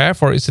wanted to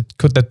have? Or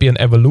could that be an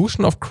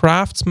evolution of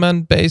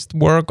craftsman-based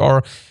work?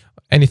 Or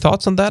any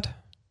thoughts on that?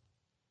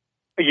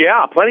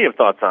 Yeah, plenty of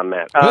thoughts on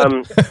that.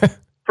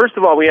 First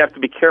of all, we have to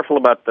be careful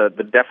about the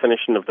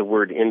definition of the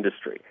word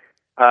industry.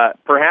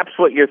 Perhaps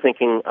what you're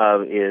thinking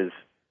of is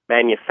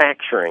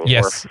manufacturing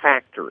or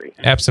factory.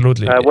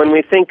 Absolutely. When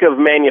we think of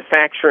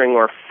manufacturing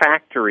or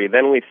factory,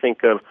 then we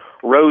think of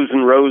rows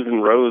and rows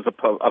and rows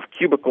of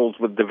cubicles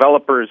with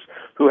developers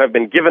who have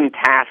been given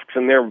tasks,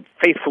 and they're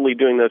faithfully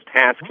doing those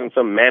tasks, and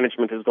some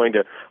management is going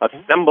to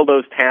assemble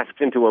those tasks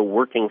into a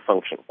working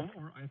function.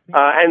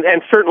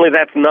 And certainly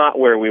that's not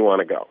where we want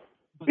to go.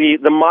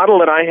 The model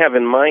that I have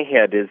in my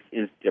head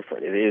is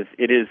different.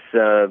 It is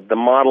the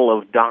model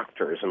of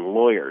doctors and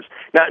lawyers.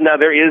 Now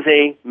there is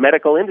a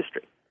medical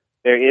industry.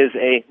 There is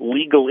a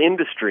legal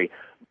industry,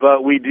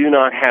 but we do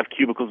not have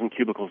cubicles and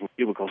cubicles and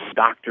cubicles,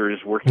 doctors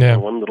working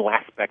on one little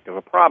aspect of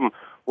a problem.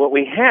 What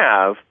we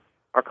have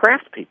are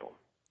craftspeople.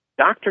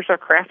 Doctors are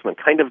craftsmen,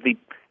 kind of the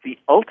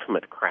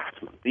ultimate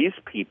craftsmen. These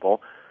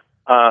people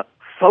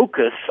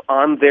focus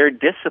on their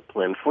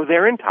discipline for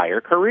their entire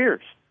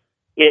careers.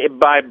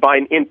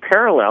 In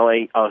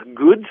parallel, a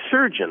good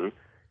surgeon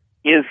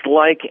is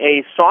like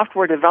a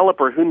software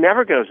developer who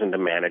never goes into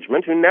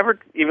management, who never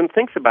even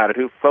thinks about it,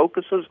 who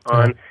focuses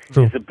on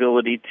his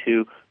ability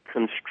to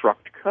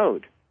construct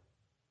code.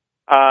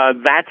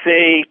 That's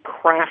a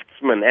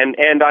craftsman,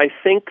 and I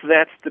think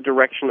that's the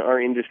direction our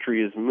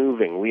industry is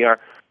moving. We are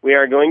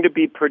going to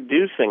be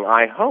producing,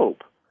 I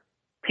hope,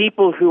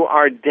 people who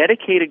are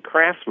dedicated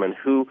craftsmen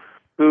who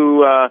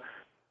for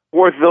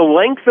the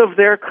length of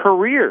their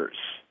careers,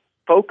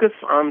 focus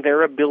on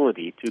their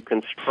ability to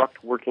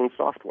construct working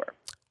software,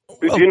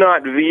 who do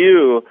not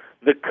view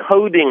the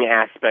coding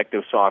aspect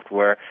of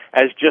software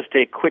as just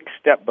a quick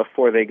step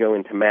before they go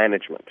into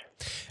management.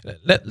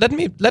 Let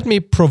me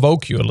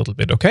provoke you a little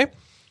bit, okay?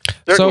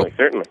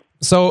 Certainly.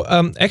 So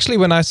actually,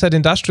 when I said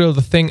industrial,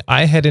 the thing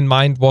I had in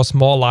mind was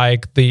more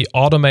like the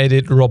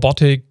automated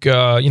robotic,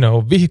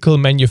 vehicle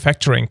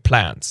manufacturing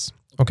plants.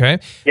 Okay,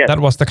 yes. That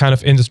was the kind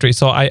of industry.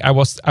 So I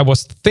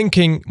was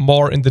thinking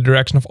more in the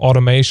direction of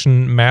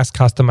automation, mass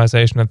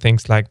customization, and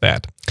things like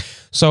that.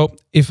 So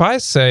if I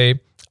say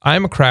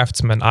I'm a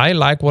craftsman, I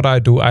like what I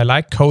do, I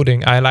like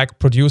coding, I like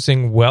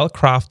producing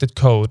well-crafted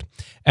code,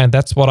 and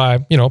that's what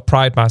I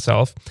pride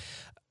myself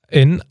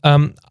in.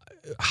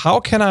 How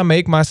can I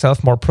make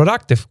myself more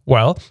productive?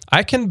 Well,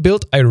 I can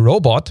build a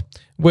robot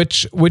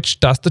which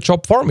does the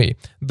job for me.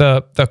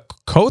 The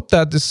code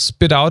that is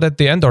spit out at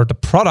the end, or the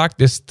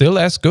product, is still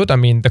as good. I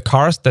mean, the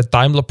cars that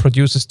Daimler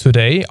produces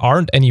today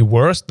aren't any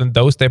worse than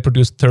those they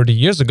produced 30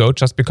 years ago,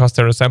 just because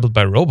they're assembled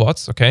by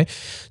robots. Okay,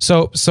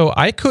 so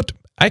I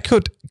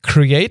could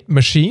create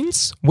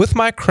machines with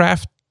my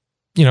craft.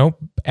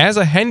 As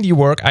a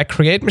handiwork, I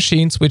create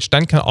machines which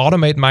then can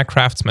automate my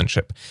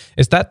craftsmanship.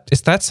 Is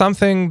that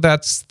something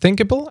that's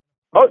thinkable?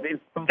 Oh,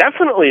 it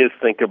definitely is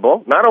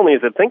thinkable. Not only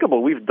is it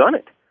thinkable, we've done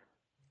it.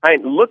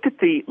 Look at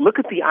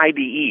the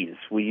IDEs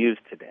we use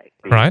today,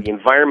 the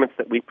environments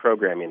that we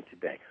program in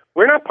today.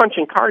 We're not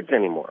punching cards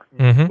anymore.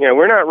 Mm-hmm.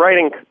 We're not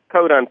writing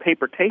code on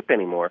paper tape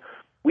anymore.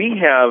 We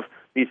have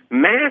these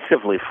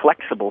massively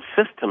flexible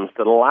systems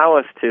that allow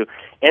us to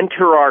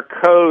enter our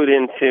code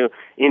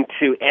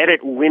into edit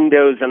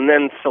windows and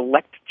then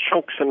select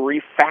chunks and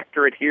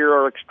refactor it here,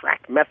 or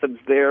extract methods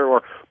there,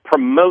 or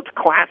promote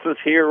classes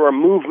here, or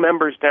move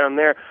members down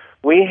there.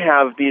 We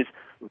have these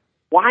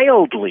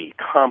wildly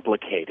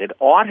complicated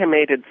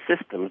automated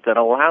systems that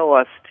allow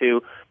us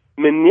to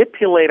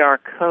manipulate our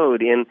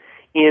code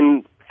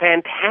in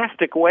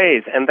fantastic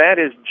ways, and that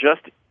is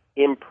just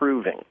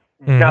improving.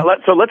 Now,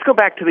 let's go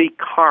back to the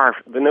car,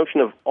 the notion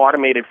of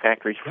automated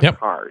factories for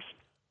cars.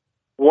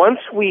 Once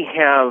we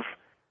have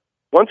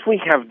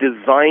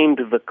designed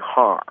the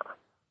car,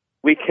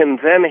 we can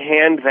then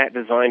hand that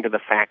design to the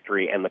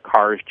factory, and the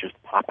cars just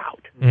pop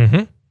out.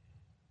 Mm-hmm.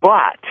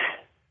 But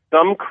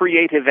some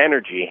creative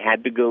energy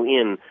had to go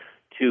in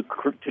to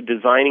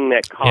designing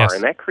that car,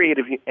 and that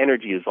creative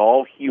energy is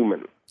all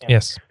human.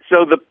 Yes.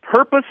 So the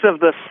purpose of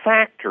the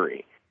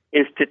factory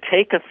is to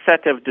take a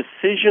set of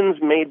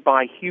decisions made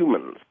by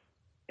humans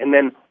and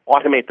then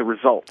automate the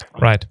result.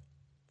 Right.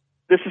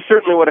 This is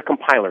certainly what a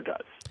compiler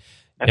does.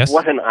 That's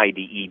what an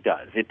IDE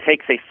does. It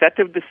takes a set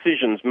of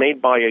decisions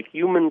made by a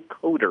human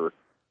coder,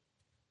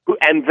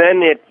 and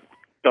then it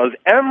does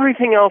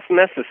everything else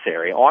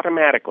necessary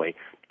automatically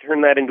to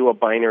turn that into a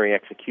binary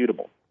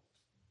executable.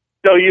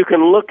 So you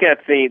can look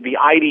at the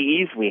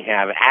IDEs we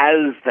have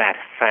as that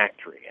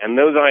factory, and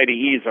those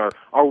IDEs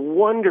are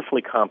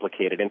wonderfully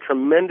complicated and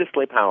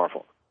tremendously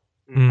powerful.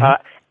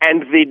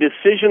 And the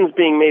decisions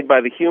being made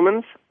by the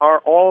humans are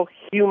all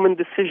human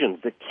decisions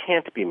that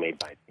can't be made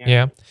by them.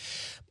 Yeah.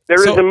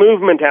 There is a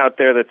movement out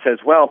there that says,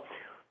 well,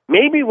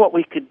 maybe what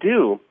we could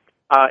do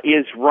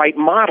is write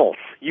models,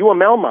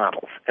 UML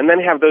models, and then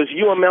have those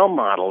UML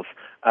models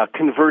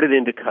converted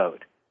into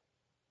code.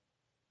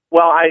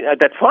 Well,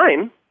 that's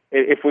fine.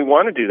 If we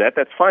want to do that,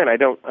 that's fine. I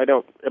don't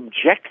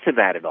object to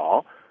that at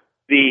all.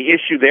 The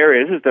issue there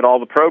is that all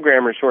the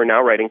programmers who are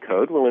now writing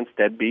code will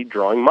instead be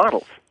drawing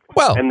models.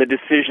 Well, and the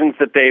decisions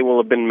that they will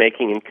have been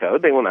making in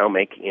code, they will now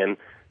make in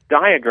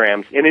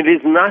diagrams. And it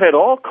is not at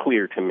all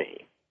clear to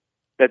me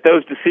that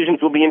those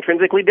decisions will be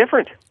intrinsically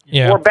different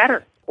or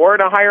better or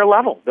at a higher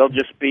level. They'll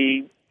just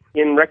be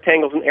in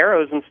rectangles and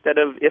arrows instead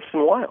of ifs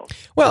and whiles.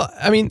 Well,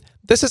 I mean,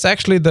 this is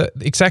actually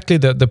exactly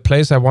the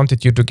place I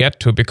wanted you to get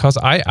to, because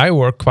I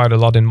work quite a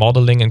lot in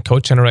modeling and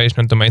code generation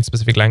and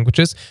domain-specific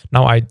languages.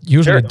 Now, I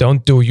usually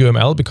don't do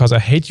UML because I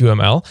hate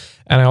UML.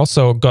 And I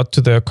also got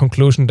to the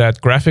conclusion that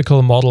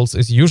graphical models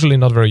is usually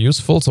not very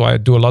useful. So I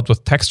do a lot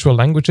with textual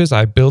languages.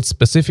 I build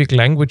specific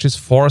languages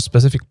for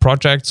specific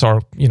projects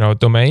or,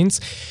 domains.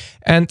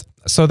 And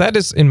so that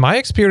is, in my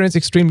experience,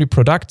 extremely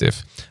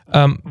productive.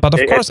 But of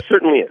course, it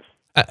certainly is.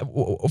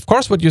 Of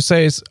course, what you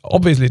say is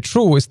obviously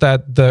true, is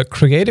that the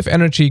creative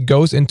energy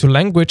goes into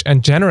language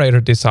and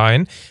generator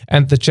design,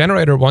 and the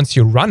generator, once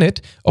you run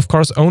it, of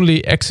course,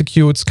 only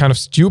executes kind of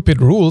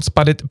stupid rules,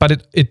 but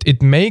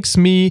it makes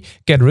me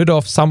get rid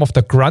of some of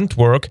the grunt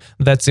work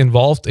that's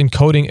involved in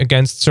coding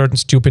against certain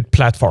stupid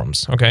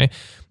platforms, okay?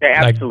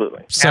 Yeah,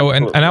 absolutely. So,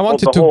 absolutely. And I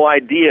wanted the whole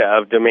idea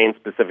of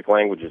domain-specific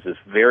languages is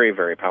very,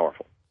 very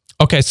powerful.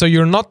 Okay, so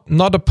you're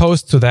not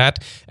opposed to that.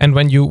 And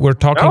when you were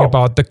talking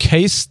about the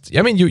case,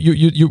 I mean,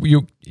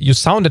 you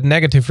sounded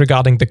negative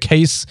regarding the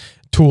case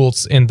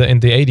tools in the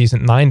 80s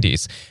and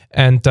 90s.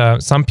 And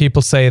some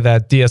people say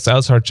that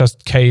DSLs are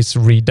just case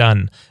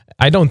redone.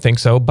 I don't think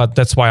so, but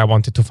that's why I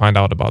wanted to find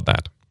out about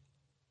that.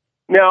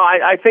 No,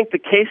 I think the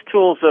case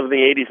tools of the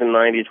 80s and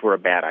 90s were a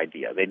bad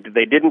idea.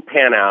 They didn't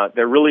pan out.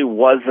 There really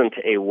wasn't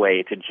a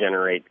way to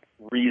generate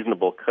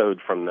reasonable code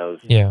from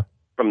those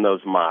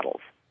models.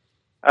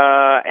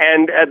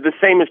 And the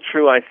same is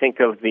true, I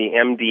think, of the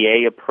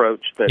MDA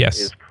approach that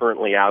is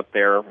currently out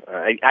there.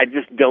 I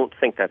just don't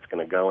think that's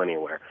going to go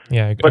anywhere.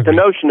 Yeah, but the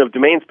notion of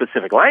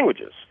domain-specific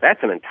languages,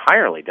 that's an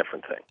entirely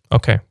different thing.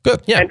 Okay,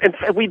 good. Yeah,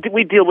 and we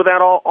deal with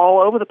that all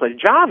over the place.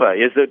 Java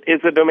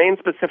is a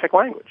domain-specific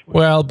language.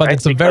 Well, but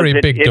it's a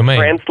very big domain.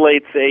 It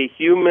translates a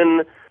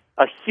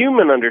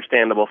human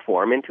understandable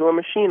form into a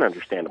machine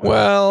understandable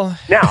form.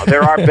 Now,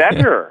 there are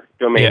better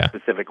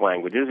domain-specific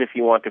languages if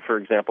you want to, for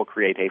example,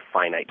 create a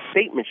finite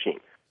state machine.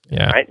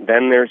 Yeah. Right?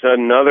 Then there's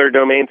another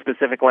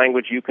domain-specific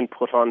language you can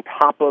put on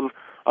top of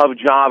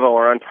Java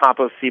or on top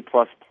of C++,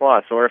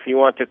 or if you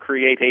want to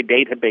create a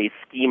database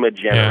schema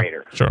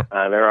generator. Yeah, sure.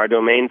 There are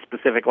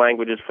domain-specific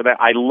languages for that.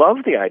 I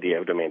love the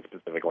idea of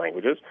domain-specific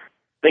languages.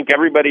 I think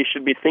everybody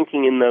should be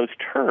thinking in those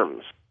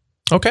terms.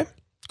 Okay.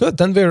 Good.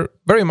 Then we're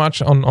very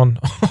much on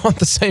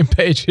the same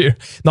page here.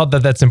 Not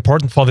that that's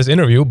important for this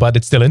interview, but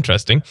it's still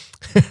interesting.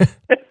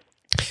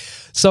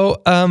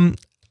 So,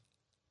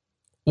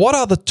 what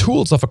are the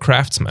tools of a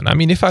craftsman? I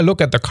mean, if I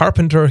look at the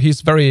carpenter,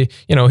 he's very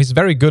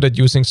good at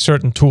using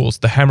certain tools,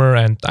 the hammer,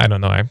 and I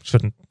don't know, I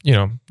shouldn't,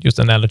 use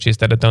analogies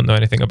that I don't know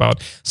anything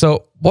about.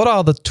 So, what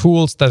are the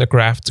tools that a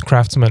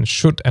craftsman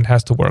should and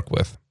has to work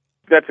with?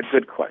 That's a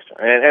good question.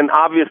 And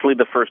obviously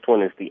the first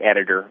one is the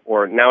editor,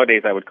 or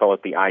nowadays I would call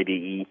it the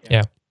IDE.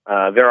 Yeah.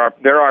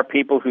 There are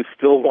people who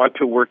still want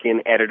to work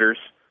in editors,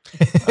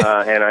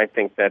 and I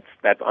think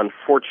that's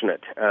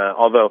unfortunate.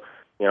 Although,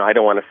 I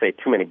don't want to say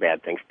too many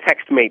bad things.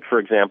 TextMate, for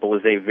example,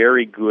 is a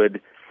very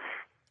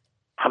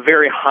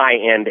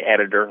high-end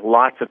editor.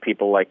 Lots of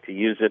people like to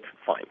use it.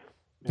 Fine.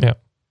 Yeah.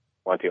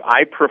 Want to.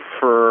 I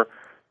prefer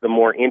the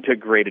more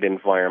integrated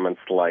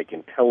environments like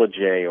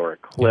IntelliJ or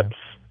Eclipse.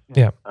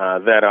 Yeah.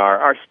 That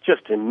are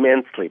just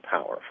immensely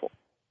powerful,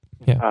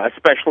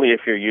 especially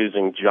if you're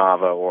using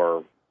Java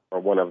or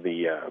one of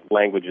the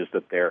languages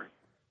that they're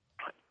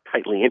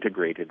tightly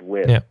integrated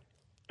with. Yeah.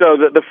 So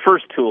the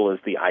first tool is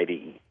the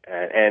IDE,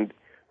 and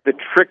the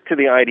trick to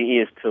the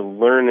IDE is to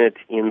learn it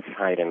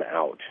inside and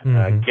out.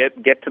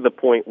 Get to the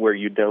point where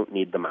you don't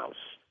need the mouse.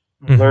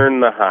 Learn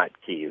the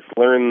hotkeys.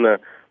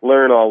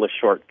 Learn all the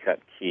shortcut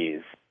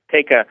keys.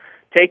 Take a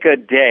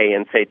day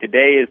and say,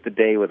 today is the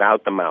day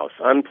without the mouse.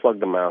 Unplug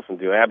the mouse and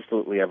do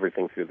absolutely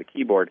everything through the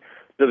keyboard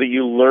so that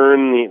you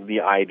learn the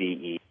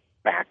IDE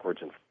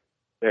backwards and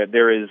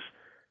forwards.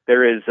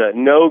 There is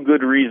no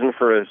good reason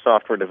for a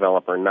software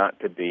developer not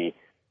to be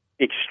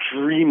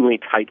extremely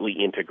tightly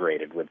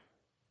integrated with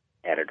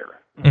editor,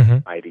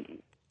 IDE.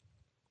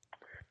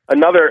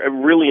 Another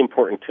really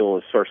important tool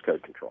is source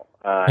code control.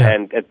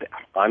 And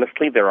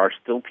honestly, there are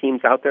still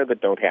teams out there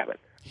that don't have it.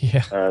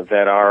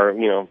 That are,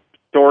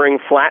 storing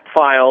flat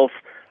files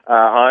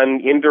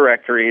in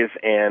directories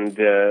and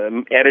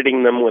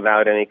editing them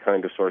without any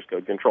kind of source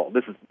code control.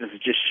 This is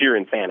just sheer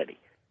insanity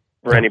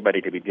for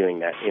anybody to be doing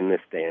that in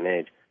this day and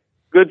age.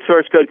 Good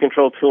source code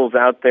control tools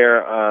out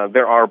there.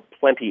 There are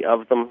plenty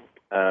of them.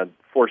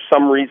 For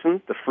some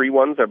reason, the free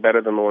ones are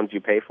better than the ones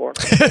you pay for.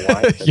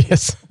 Why?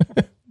 Yes.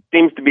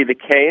 Seems to be the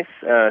case.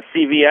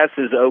 CVS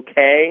is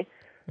okay.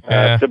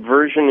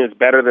 Subversion is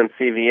better than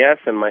CVS,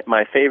 and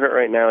my favorite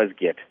right now is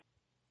Git.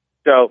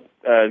 So,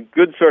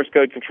 good source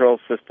code control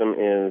system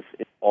is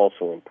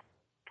also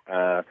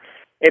important.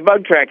 A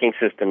bug tracking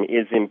system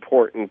is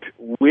important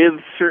with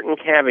certain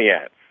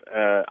caveats.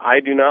 I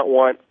do not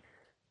want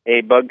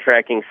a bug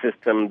tracking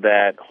system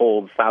that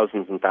holds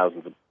thousands and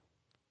thousands of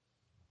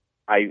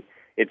bugs.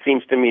 It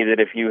seems to me that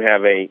if you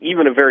have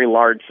even a very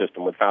large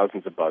system with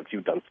thousands of bugs,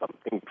 you've done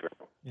something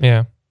wrong.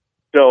 Yeah.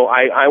 So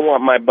I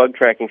want my bug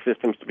tracking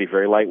systems to be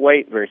very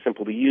lightweight, very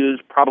simple to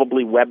use,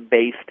 probably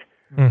web-based,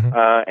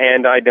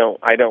 and I don't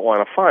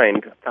want to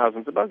find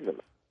thousands of bugs in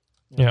them.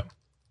 Yeah.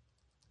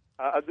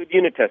 A good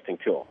unit testing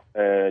tool,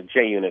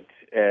 JUnit,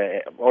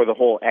 or the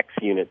whole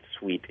XUnit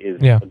suite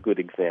is a good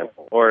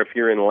example. Or if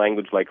you're in a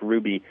language like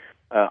Ruby,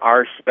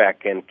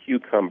 RSpec and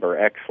Cucumber,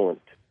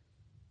 excellent.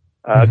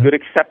 A good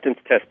acceptance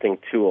testing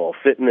tool,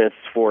 Fitness,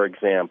 for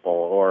example,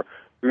 or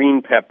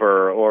Green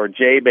Pepper, or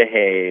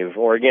JBehave,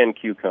 or again,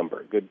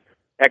 Cucumber. Good,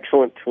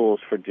 excellent tools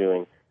for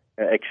doing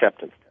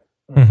acceptance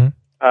tests.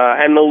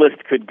 And the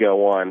list could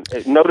go on.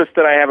 Notice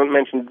that I haven't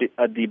mentioned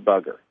a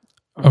debugger.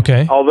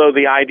 Okay. Although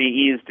the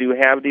IDEs do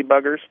have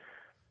debuggers,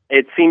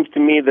 it seems to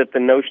me that the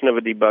notion of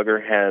a debugger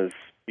has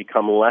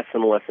become less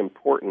and less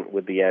important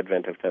with the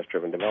advent of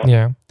test-driven development.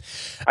 Yeah.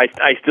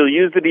 I still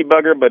use the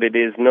debugger, but it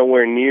is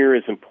nowhere near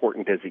as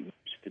important as it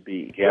used to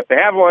be. You have to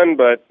have one,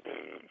 but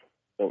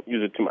don't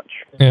use it too much.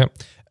 Yeah.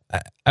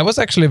 I was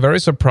actually very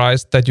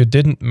surprised that you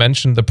didn't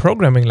mention the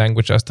programming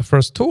language as the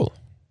first tool.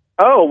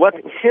 Oh,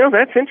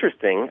 that's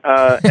interesting.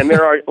 And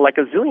there are like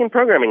a zillion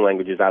programming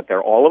languages out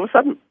there all of a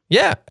sudden.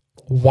 Yeah.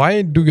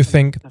 Why do you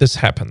think this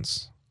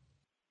happens?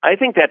 I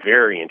think that's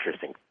very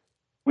interesting.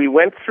 We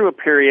went through a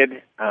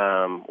period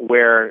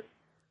where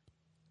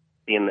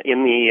in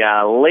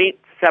the late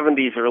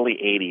 70s, early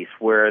 80s,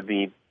 where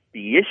the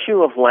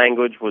issue of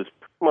language was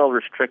pretty well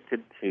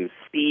restricted to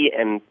C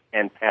and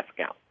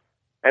Pascal.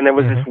 And there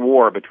was this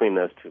war between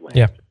those two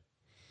languages.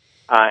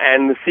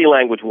 And the C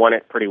language won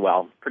it pretty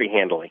well, pretty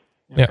handily.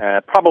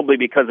 Probably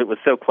because it was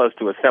so close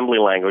to assembly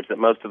language that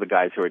most of the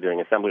guys who were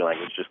doing assembly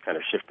language just kind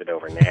of shifted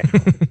over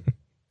naturally.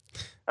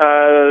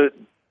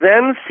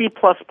 Then C++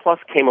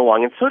 came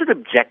along, and so did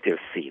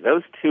Objective-C.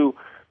 Those two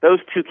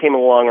came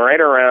along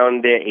right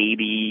around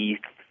 86-ish,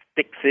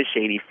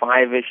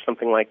 85-ish,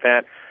 something like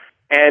that,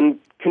 and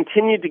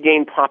continued to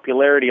gain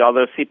popularity,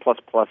 although C++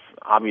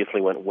 obviously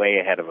went way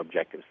ahead of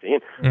Objective-C.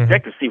 And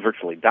Objective-C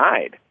virtually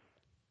died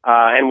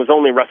and was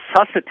only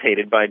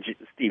resuscitated by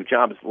Steve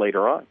Jobs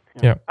later on.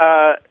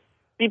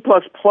 C++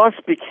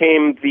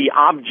 became the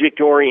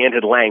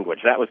object-oriented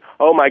language. That was,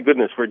 oh my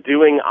goodness, we're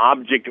doing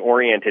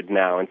object-oriented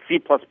now, and C++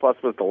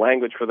 was the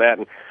language for that.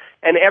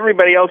 And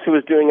everybody else who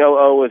was doing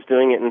OO was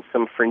doing it in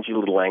some fringy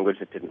little language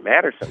that didn't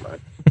matter so much.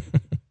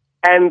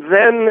 And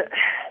then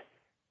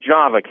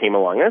Java came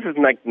along. This is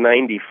like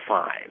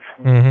 95.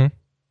 And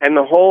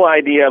the whole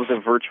idea of the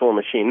virtual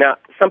machine. Now,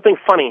 something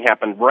funny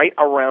happened right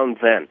around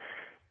then.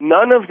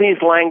 None of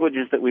these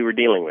languages that we were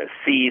dealing with,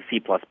 C,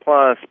 C++,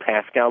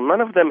 Pascal, none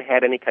of them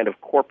had any kind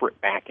of corporate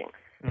backing.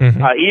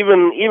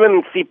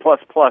 Even C++,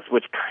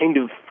 which kind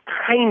of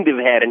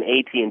had an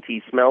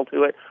AT&T smell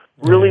to it,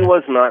 really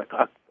was not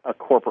a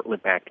corporately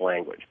backed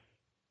language.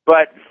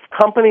 But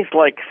companies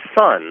like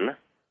Sun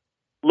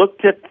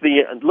looked at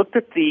the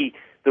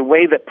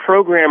way that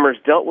programmers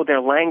dealt with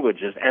their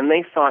languages, and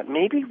they thought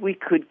maybe we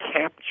could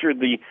capture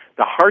the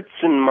hearts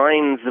and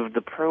minds of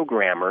the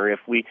programmer if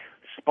we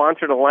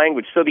sponsored a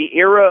language. So the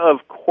era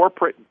of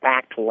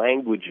corporate-backed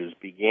languages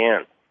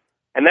began.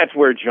 And that's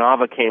where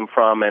Java came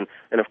from, and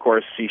of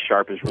course C# is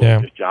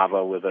really just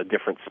Java with a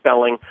different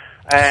spelling.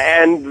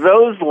 And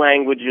those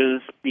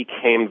languages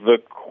became the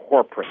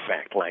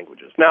corporate-backed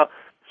languages. Now,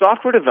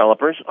 software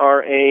developers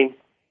are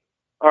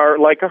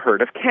like a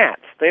herd of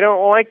cats. They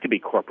don't like to be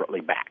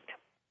corporately backed.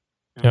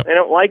 They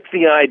don't like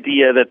the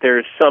idea that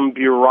there's some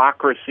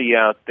bureaucracy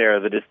out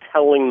there that is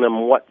telling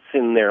them what's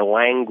in their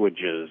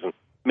languages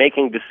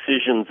making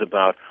decisions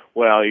about,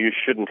 well, you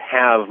shouldn't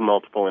have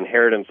multiple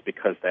inheritance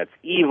because that's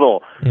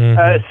evil.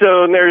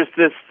 So there's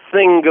this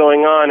thing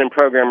going on in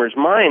programmers'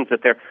 minds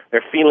that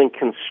they're feeling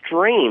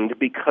constrained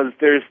because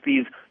there's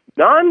these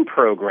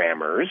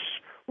non-programmers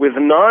with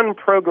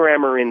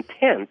non-programmer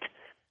intent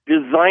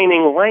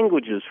designing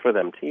languages for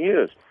them to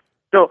use.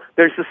 So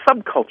there's a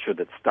subculture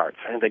that starts,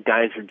 and the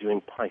guys are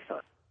doing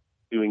Python,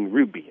 doing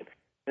Ruby,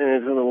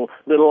 and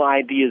little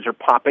ideas are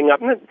popping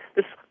up. And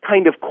this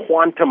kind of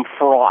quantum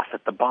froth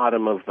at the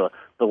bottom of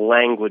the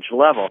language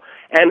level.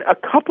 And a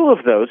couple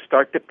of those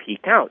start to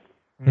peak out,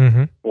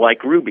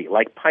 like Ruby,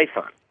 like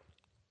Python.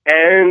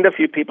 And a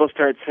few people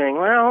start saying,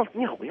 well,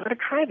 we ought to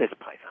try this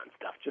Python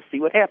stuff, just see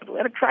what happens. We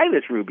ought to try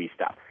this Ruby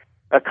stuff.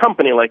 A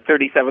company like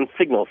 37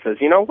 Signal says,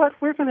 you know what,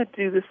 we're going to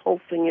do this whole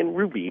thing in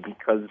Ruby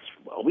because,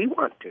 well, we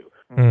want to.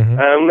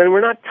 And we're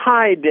not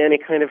tied to any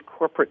kind of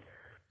corporate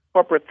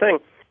thing.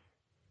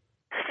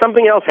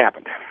 Something else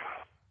happened.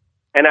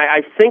 And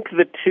I think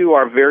the two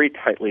are very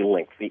tightly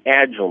linked. The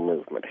agile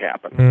movement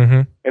happened.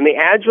 And the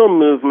agile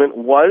movement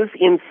was,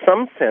 in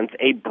some sense,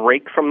 a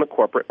break from the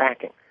corporate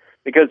backing,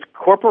 because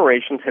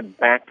corporations had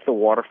backed the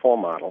waterfall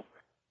model,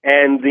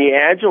 and the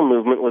agile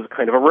movement was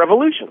kind of a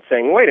revolution,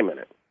 saying, wait a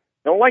minute,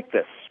 don't like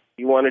this.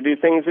 You want to do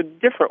things a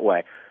different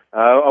way,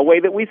 a way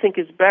that we think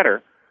is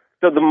better.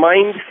 So the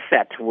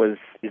mindset is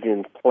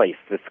in place,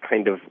 this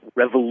kind of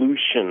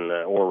revolution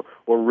or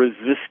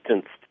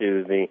resistance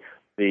to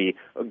the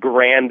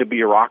grand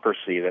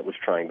bureaucracy that was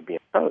trying to be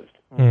imposed.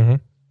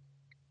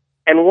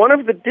 And one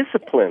of the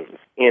disciplines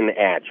in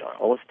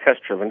Agile was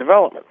test-driven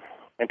development.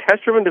 And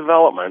test-driven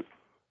development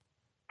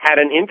had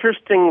an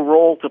interesting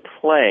role to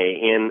play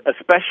in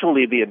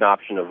especially the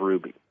adoption of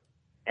Ruby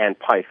and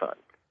Python,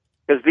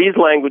 because these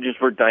languages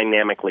were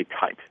dynamically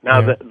typed.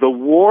 Now, the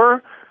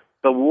war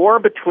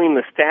between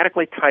the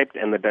statically typed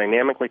and the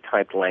dynamically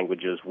typed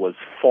languages was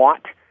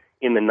fought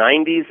in the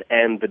 90s,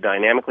 and the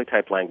dynamically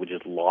typed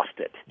languages lost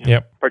it,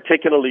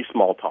 particularly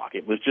Smalltalk.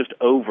 It was just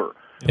over.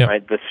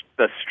 Right?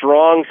 The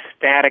strong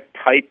static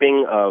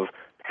typing of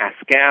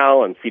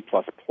Pascal and C++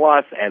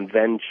 and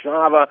then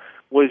Java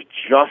was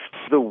just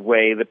the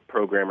way that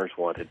programmers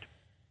wanted.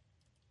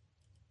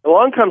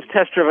 Along comes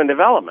test-driven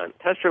development.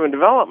 Test-driven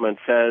development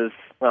says,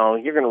 well,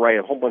 you're going to write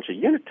a whole bunch of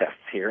unit tests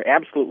here.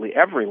 Absolutely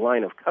every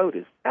line of code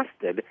is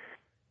tested.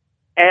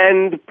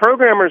 And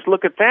programmers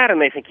look at that and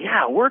they think,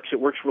 yeah, it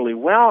works really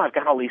well. I've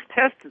got all these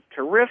tests. It's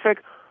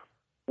terrific.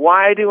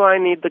 Why do I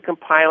need the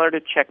compiler to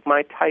check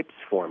my types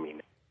for me?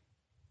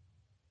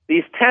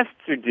 These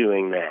tests are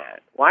doing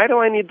that. Why do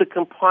I need the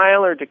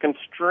compiler to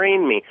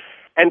constrain me?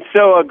 And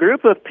so a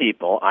group of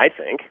people, I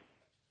think,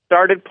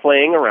 started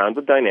playing around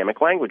with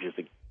dynamic languages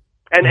again.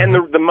 And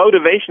the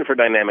motivation for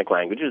dynamic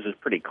languages is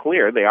pretty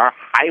clear. They are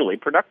highly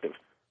productive.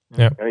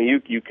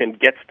 You can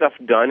get stuff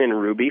done in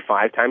Ruby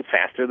 5 times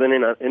faster than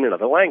in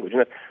another language.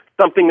 And that's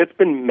something that's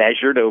been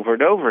measured over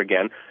and over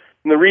again.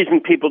 And the reason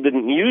people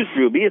didn't use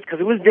Ruby is because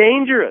it was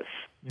dangerous.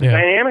 It's a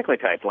dynamically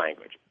typed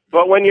language.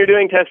 But when you're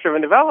doing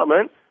test-driven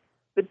development,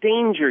 the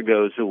danger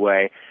goes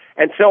away.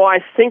 And so I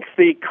think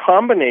the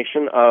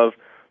combination of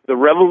the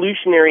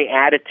revolutionary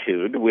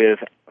attitude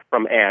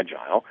from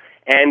Agile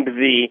and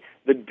the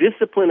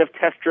discipline of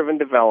test-driven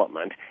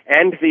development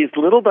and these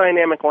little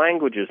dynamic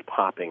languages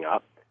popping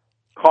up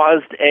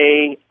caused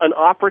an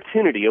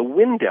opportunity, a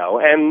window,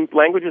 and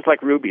languages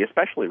like Ruby,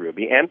 especially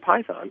Ruby, and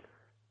Python,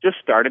 just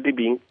started to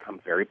become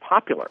very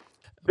popular.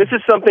 This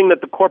is something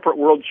that the corporate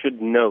world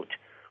should note.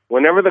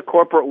 Whenever the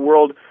corporate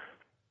world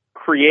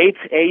creates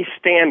a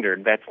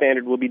standard, that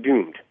standard will be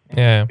doomed.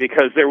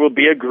 Because there will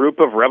be a group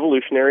of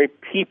revolutionary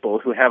people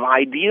who have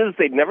ideas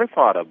they'd never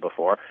thought of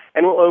before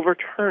and will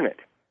overturn it.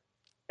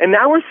 And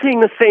now we're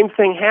seeing the same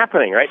thing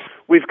happening, right?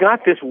 We've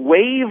got this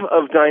wave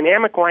of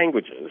dynamic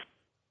languages,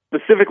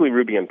 specifically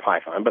Ruby and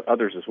Python, but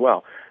others as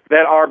well,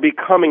 that are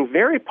becoming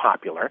very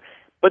popular,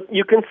 but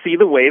you can see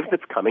the wave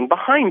that's coming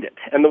behind it.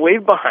 And the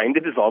wave behind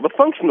it is all the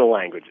functional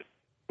languages.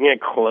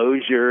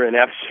 Clojure and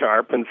F#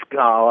 and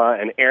Scala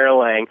and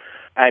Erlang,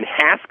 and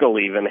Haskell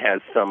even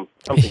has something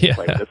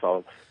like this,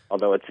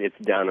 although it's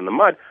down in the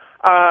mud.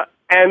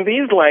 And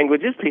these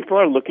languages, people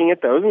are looking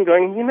at those and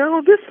going,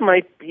 this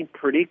might be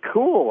pretty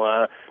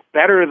cool,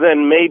 better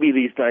than maybe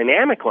these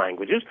dynamic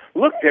languages.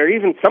 Look,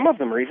 some of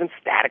them are even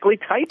statically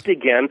typed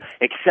again,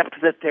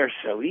 except that they're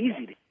so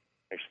easy to use.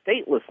 They're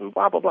stateless and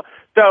blah, blah, blah.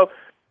 So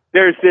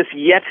there's this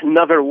yet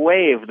another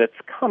wave that's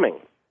coming.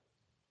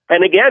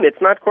 And again, it's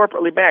not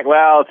corporately backed.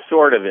 Well, it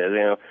sort of is.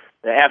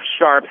 The F#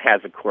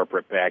 has a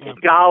corporate back.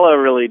 Scala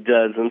really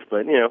doesn't,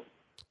 but,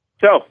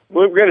 So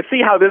we're going to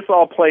see how this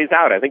all plays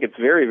out. I think it's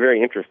very,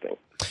 very interesting.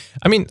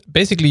 I mean,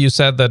 basically you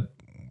said that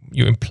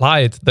you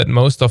implied that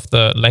most of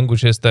the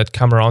languages that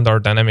come around are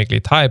dynamically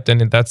typed,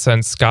 and in that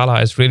sense,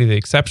 Scala is really the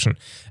exception.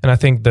 And I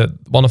think that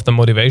one of the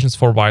motivations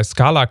for why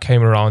Scala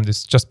came around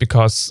is just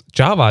because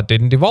Java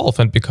didn't evolve,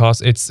 and because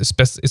it's,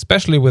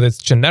 especially with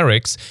its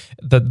generics,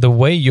 the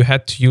way you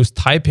had to use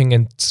typing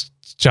in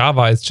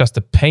Java is just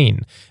a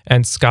pain.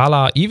 And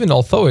Scala, even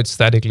although it's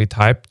statically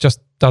typed, just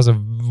does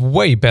a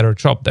way better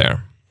job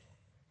there.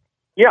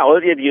 Yeah, well,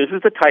 it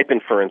uses the type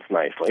inference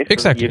nicely. So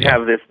Exactly. you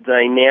have this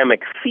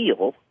dynamic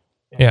feel.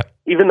 Yeah.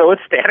 Even though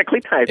it's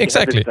statically typed,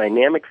 Exactly. you have this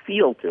dynamic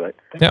feel to it.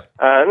 Yeah.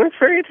 And it's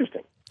very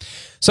interesting.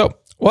 So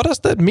what does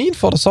that mean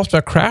for the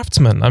software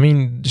craftsman? I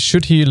mean,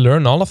 should he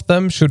learn all of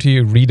them? Should he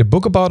read a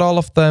book about all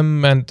of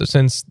them? And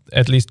since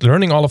at least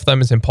learning all of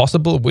them is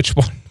impossible, which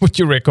one would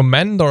you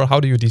recommend, or how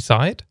do you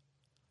decide?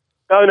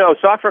 Oh, no.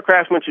 Software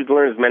craftsmen should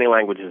learn as many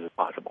languages as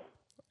possible.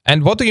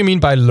 And what do you mean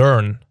by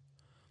learn?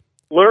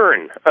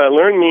 Learn.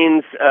 Learn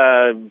means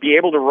be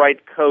able to write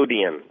code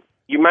in.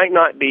 You might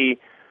not be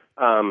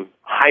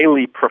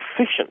highly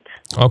proficient.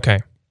 Okay.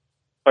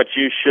 But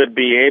you should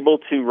be able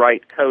to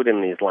write code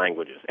in these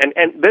languages. And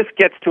this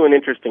gets to an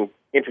interesting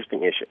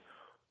issue.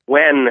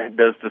 When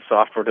does the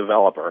software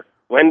developer,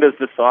 when does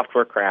the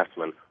software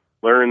craftsman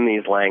learn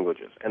these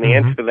languages? And the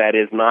answer to that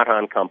is not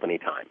on company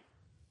time.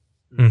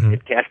 Mm-hmm.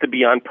 It has to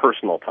be on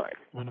personal time.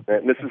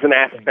 And this is an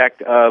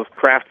aspect of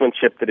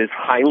craftsmanship that is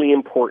highly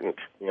important.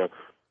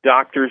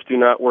 Doctors do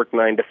not work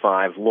 9 to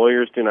 5.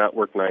 Lawyers do not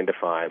work 9 to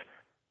 5.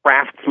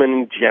 Craftsmen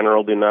in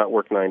general do not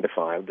work 9 to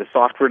 5. The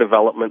software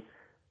development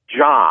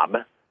job,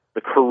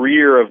 the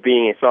career of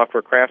being a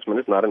software craftsman,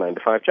 is not a 9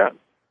 to 5 job.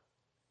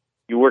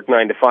 You work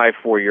 9 to 5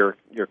 for your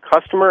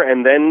customer,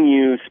 and then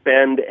you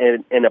spend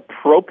an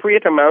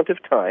appropriate amount of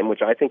time,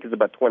 which I think is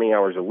about 20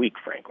 hours a week,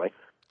 frankly,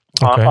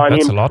 on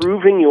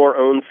improving your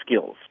own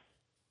skills,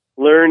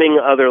 learning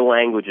other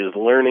languages,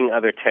 learning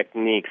other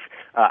techniques,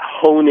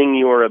 honing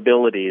your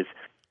abilities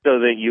so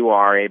that you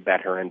are a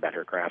better and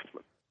better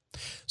craftsman.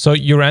 So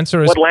your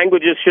answer is... What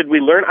languages should we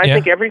learn? I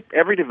think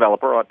every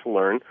developer ought to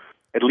learn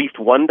at least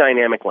one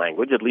dynamic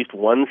language, at least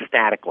one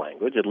static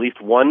language, at least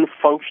one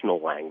functional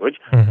language.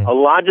 Mm-hmm. A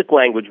logic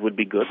language would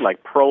be good,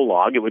 like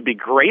Prolog. It would be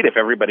great if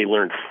everybody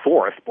learned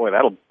Forth. Boy,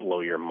 that'll blow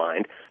your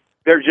mind.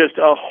 There's just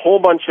a whole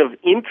bunch of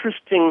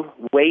interesting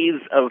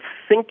ways of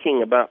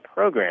thinking about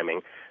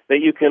programming that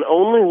you can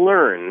only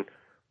learn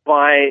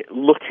by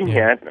looking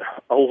at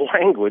a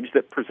language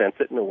that presents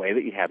it in a way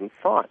that you hadn't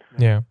thought.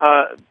 Yeah.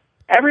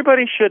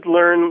 Everybody should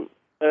learn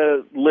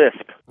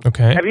Lisp.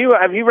 Okay. Have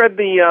you read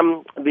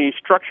the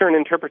Structure and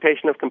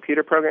Interpretation of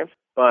Computer Programs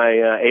by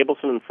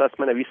Abelson and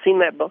Sussman? Have you seen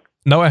that book?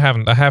 No, I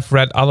haven't. I have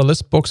read other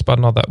Lisp books, but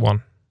not that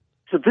one.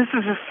 So this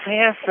is a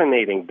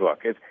fascinating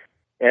book. It's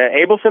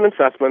Abelson and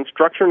Sussman,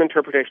 Structure and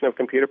Interpretation of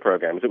Computer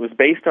Programs. It was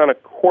based on a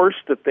course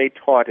that they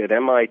taught at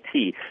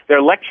MIT.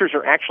 Their lectures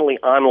are actually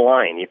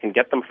online. You can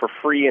get them for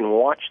free and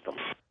watch them.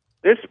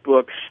 This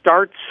book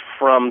starts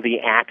from the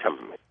atom.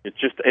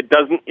 It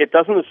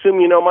doesn't assume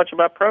you know much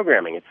about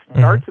programming. It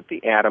starts at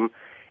the atom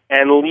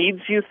and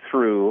leads you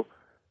through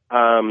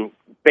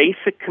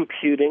basic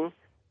computing,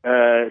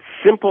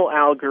 simple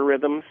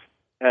algorithms,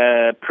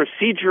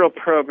 procedural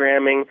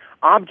programming,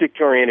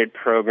 object-oriented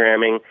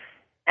programming,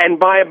 and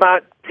by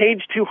about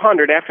page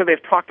 200, after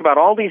they've talked about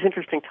all these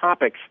interesting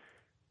topics,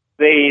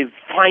 they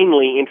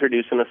finally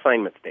introduce an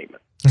assignment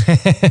statement.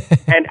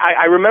 And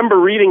I remember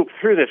reading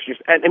through this,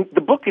 and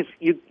the book is,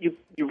 you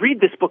read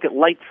this book at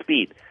light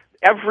speed.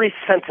 Every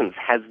sentence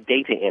has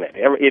data in it.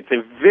 It's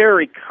a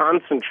very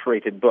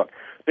concentrated book.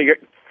 So you're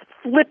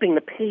flipping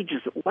the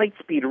pages at light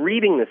speed,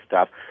 reading this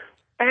stuff.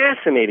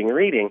 Fascinating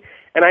reading.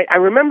 And I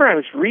remember I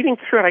was reading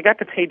through it. I got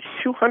to page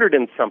 200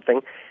 and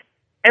something,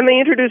 and they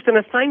introduced an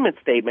assignment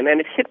statement, and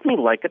it hit me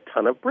like a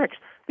ton of bricks.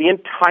 The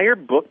entire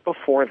book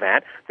before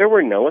that, there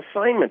were no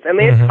assignments, and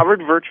they had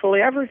covered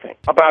virtually everything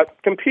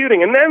about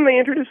computing. And then they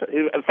introduced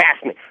a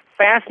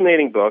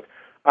fascinating book,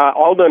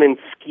 all done in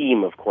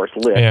Scheme, of course,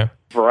 Lisp,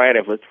 variety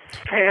of Lisp.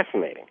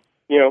 Fascinating.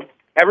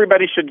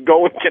 Everybody should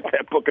go and get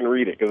that book and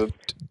read it because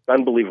it's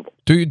unbelievable.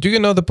 Do you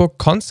know the book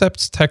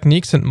Concepts,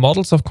 Techniques, and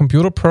Models of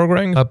Computer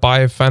Programming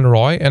by Van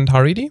Roy and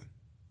Haridi?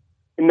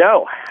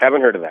 No,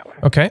 haven't heard of that one.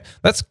 Okay,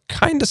 that's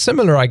kind of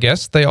similar, I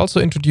guess. They also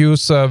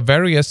introduce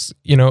various,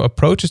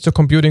 approaches to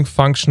computing: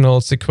 functional,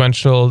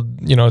 sequential,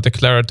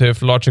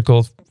 declarative,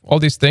 logical, all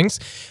these things,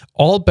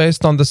 all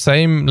based on the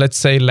same, let's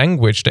say,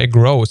 language they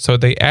grow. So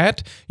they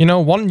add,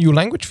 one new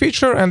language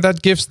feature, and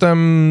that gives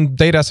them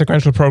data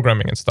sequential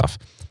programming and stuff.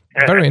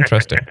 Very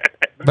interesting.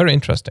 Very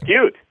interesting.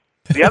 Cute.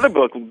 The other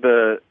book,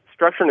 the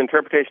Structure and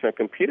Interpretation of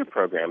Computer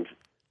Programs,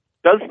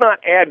 does not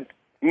add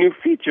new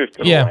features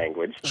to the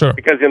language. Sure.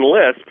 Because in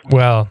Lisp,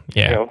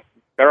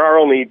 there are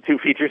only 2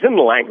 features in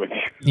the language.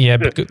 Yeah,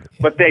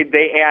 but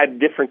they add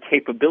different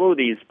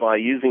capabilities by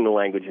using the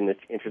language in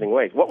interesting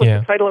ways. What was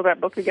the title of that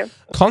book again?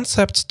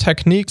 Concepts,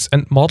 Techniques,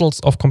 and Models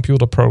of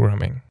Computer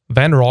Programming.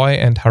 Van Roy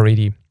and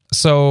Haridi.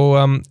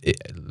 So,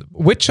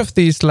 which of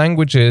these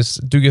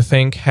languages do you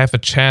think have a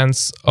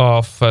chance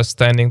of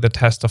standing the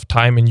test of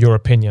time, in your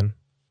opinion?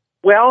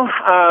 Well,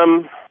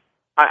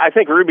 I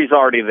think Ruby's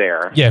already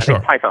there. Yeah, I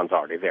think Python's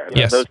already there.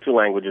 Yes. Those 2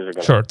 languages are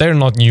going to... Sure, they're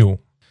not new.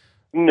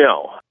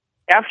 No.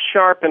 F#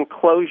 and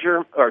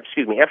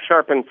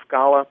F# and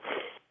Scala,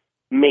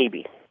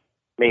 maybe.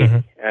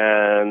 And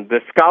the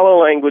Scala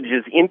language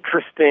is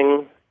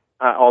interesting,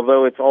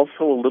 although it's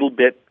also a little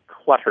bit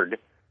cluttered.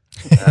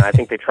 I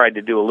think they tried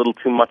to do a little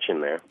too much in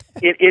there.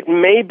 It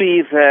may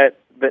be that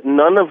that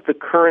none of the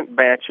current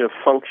batch of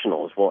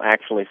functionals will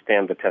actually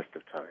stand the test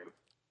of time,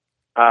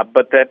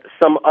 but that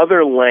some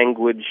other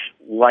language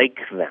like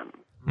them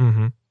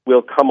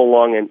will come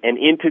along and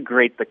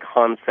integrate the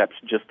concepts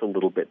just a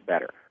little bit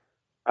better.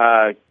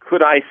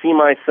 Could I see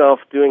myself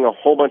doing a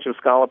whole bunch of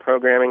Scala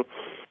programming?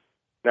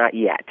 Not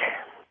yet.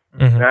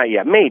 Not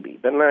yet. Maybe,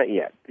 but not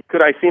yet.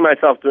 Could I see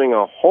myself doing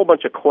a whole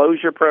bunch of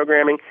Clojure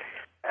programming?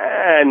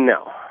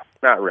 No,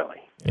 not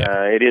really.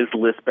 Yeah. It is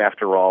Lisp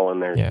after all,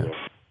 and there's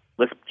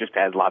Lisp just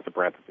has lots of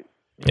parentheses.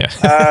 Yeah.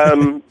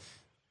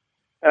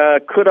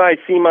 Could I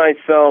see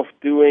myself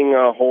doing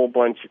a whole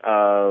bunch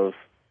of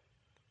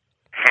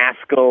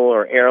Haskell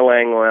or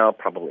Erlang? Well,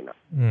 probably not.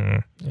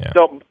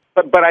 So,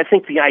 but I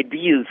think the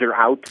ideas are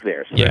out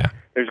there. So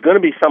there's going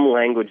to be some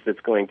language that's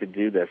going to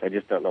do this. I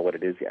just don't know what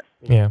it is yet.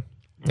 Yeah.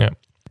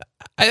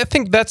 I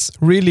think that's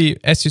really,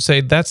 as you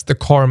say, that's the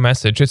core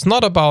message. It's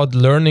not about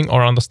learning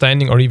or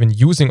understanding or even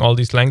using all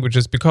these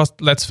languages, because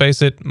let's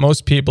face it,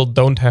 most people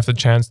don't have the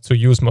chance to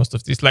use most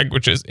of these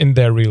languages in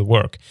their real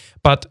work.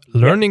 But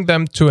learning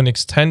them to an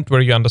extent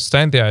where you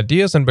understand the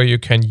ideas and where you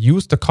can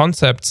use the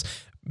concepts,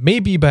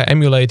 maybe by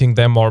emulating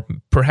them or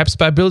perhaps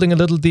by building a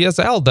little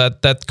DSL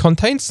that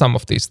contains some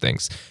of these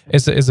things,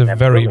 is a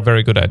very,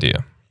 very good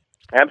idea.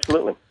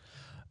 Absolutely.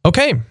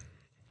 Okay.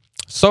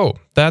 So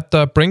that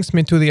brings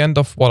me to the end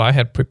of what I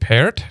had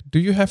prepared. Do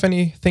you have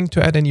anything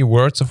to add, any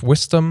words of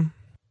wisdom?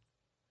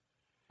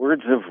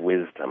 Words of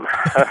wisdom.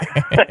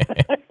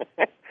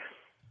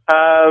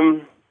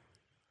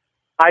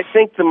 I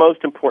think the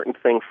most important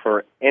thing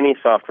for any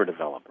software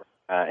developer,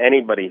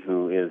 anybody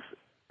who is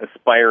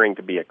aspiring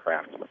to be a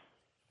craftsman,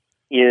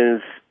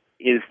 is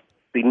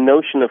the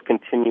notion of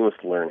continuous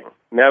learning.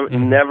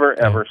 Never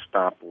ever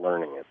stop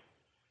learning it.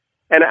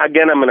 And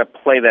again, I'm going to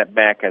play that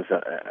back as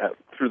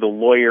through the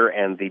lawyer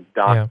and the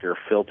doctor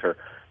filter.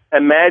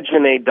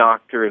 Imagine a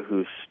doctor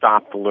who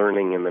stopped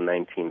learning in the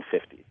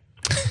 1950s.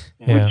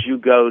 Would you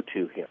go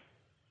to him?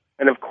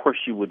 And of course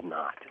you would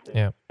not.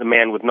 The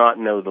man would not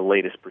know the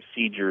latest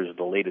procedures,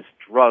 the latest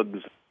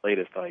drugs, the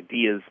latest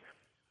ideas.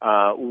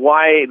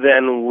 Why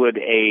then would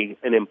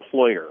an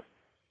employer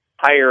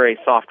hire a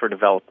software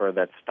developer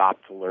that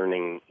stopped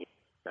learning in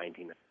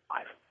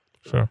 1995?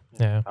 Sure.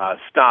 Yeah.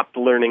 Stopped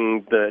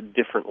learning the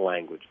different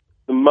language.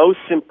 The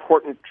most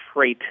important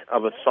trait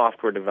of a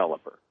software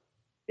developer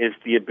is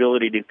the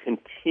ability to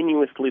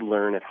continuously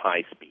learn at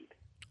high speed.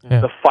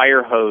 The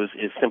fire hose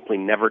is simply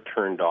never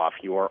turned off.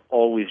 You are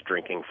always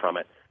drinking from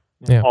it.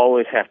 You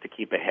always have to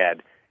keep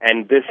ahead.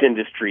 And this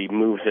industry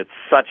moves at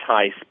such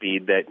high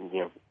speed that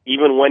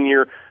even when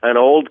you're an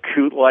old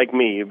coot like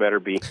me, you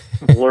better be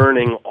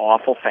learning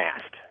awful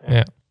fast.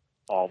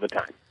 All the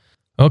time.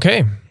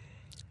 Okay.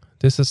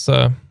 This is,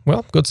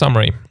 good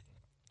summary.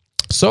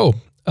 So,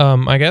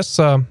 I guess,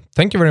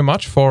 thank you very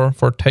much for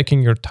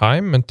taking your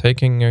time and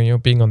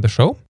being on the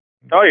show.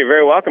 Oh, you're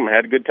very welcome. I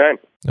had a good time.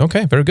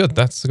 Okay, very good.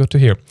 That's good to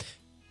hear.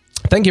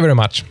 Thank you very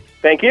much.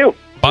 Thank you.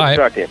 Bye. Good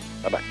to talk to you.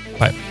 Bye-bye.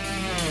 Bye.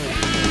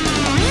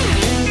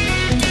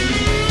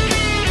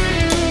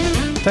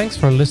 Thanks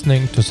for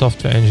listening to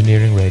Software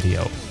Engineering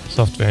Radio.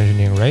 Software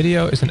Engineering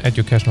Radio is an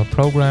educational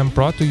program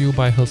brought to you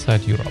by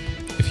Hillside Europe.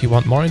 If you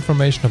want more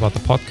information about the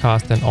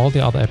podcast and all the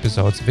other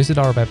episodes, visit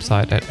our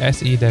website at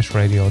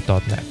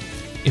se-radio.net.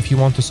 If you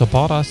want to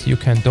support us, you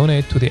can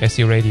donate to the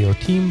SE Radio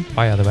team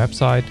via the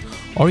website,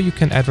 or you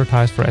can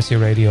advertise for SE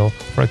Radio,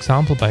 for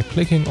example, by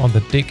clicking on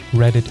the Dig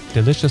Reddit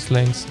Delicious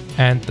links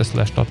and the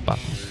 /dot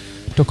button.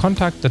 To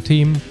contact the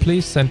team,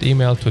 please send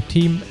email to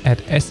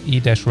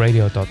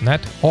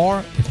team@se-radio.net,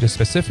 or if it is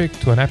specific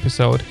to an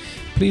episode,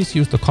 please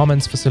use the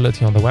comments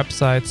facility on the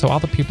website so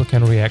other people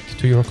can react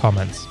to your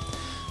comments.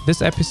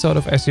 This episode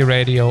of SE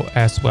Radio,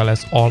 as well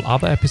as all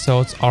other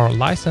episodes, are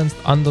licensed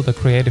under the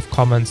Creative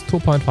Commons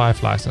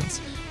 2.5 license.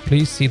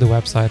 Please see the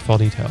website for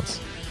details.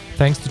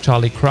 Thanks to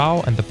Charlie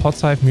Crow and the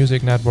Podsafe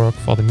Music Network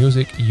for the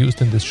music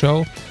used in this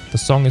show. The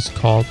song is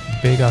called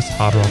Vegas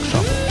Hard Rock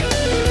Shuffle.